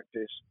in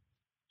practice,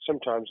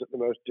 sometimes at the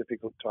most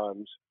difficult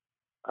times.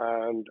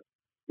 And,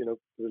 the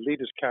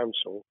Leaders'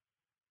 Council,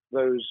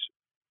 those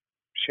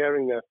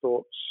sharing their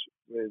thoughts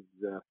with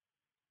the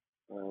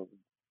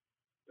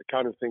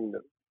kind of thing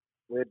that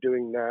we're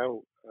doing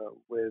now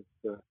with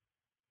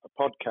a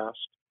podcast,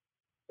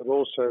 but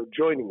also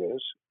joining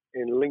us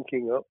in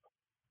linking up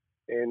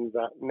in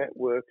that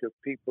network of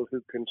people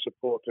who can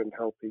support and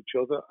help each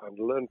other and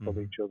learn from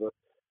each other.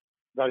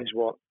 That is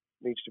what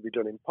needs to be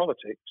done in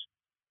politics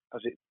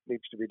as it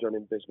needs to be done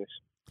in business.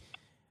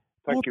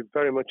 Thank you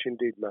very much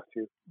indeed,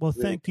 Matthew. Well,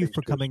 thank you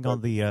for coming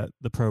on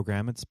the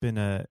program. It's been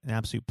an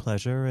absolute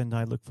pleasure, and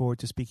I look forward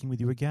to speaking with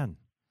you again.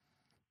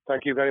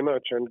 Thank you very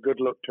much, and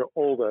good luck to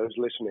all those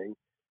listening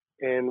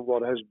in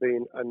what has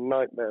been a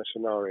nightmare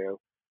scenario.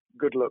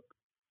 Good luck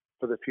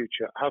for the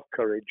future. Have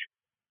courage,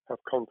 have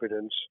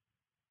confidence,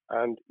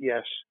 and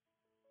yes,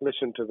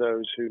 listen to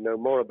those who know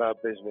more about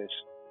business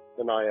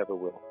than I ever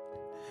will.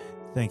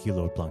 Thank you,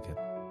 Lord Plunkett.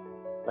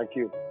 Thank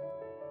you.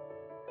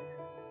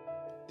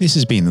 This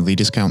has been the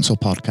Leaders' Council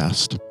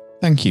podcast.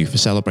 Thank you for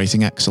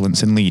celebrating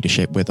excellence in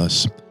leadership with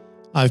us.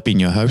 I've been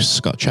your host,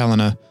 Scott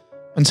Challoner.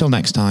 Until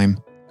next time,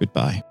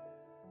 goodbye.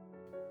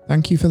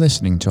 Thank you for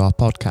listening to our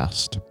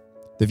podcast.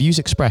 The views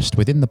expressed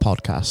within the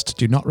podcast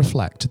do not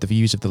reflect the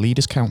views of the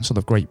Leaders' Council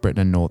of Great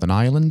Britain and Northern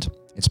Ireland,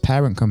 its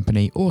parent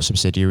company or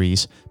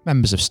subsidiaries,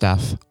 members of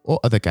staff, or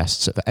other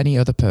guests of any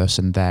other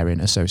person therein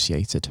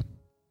associated.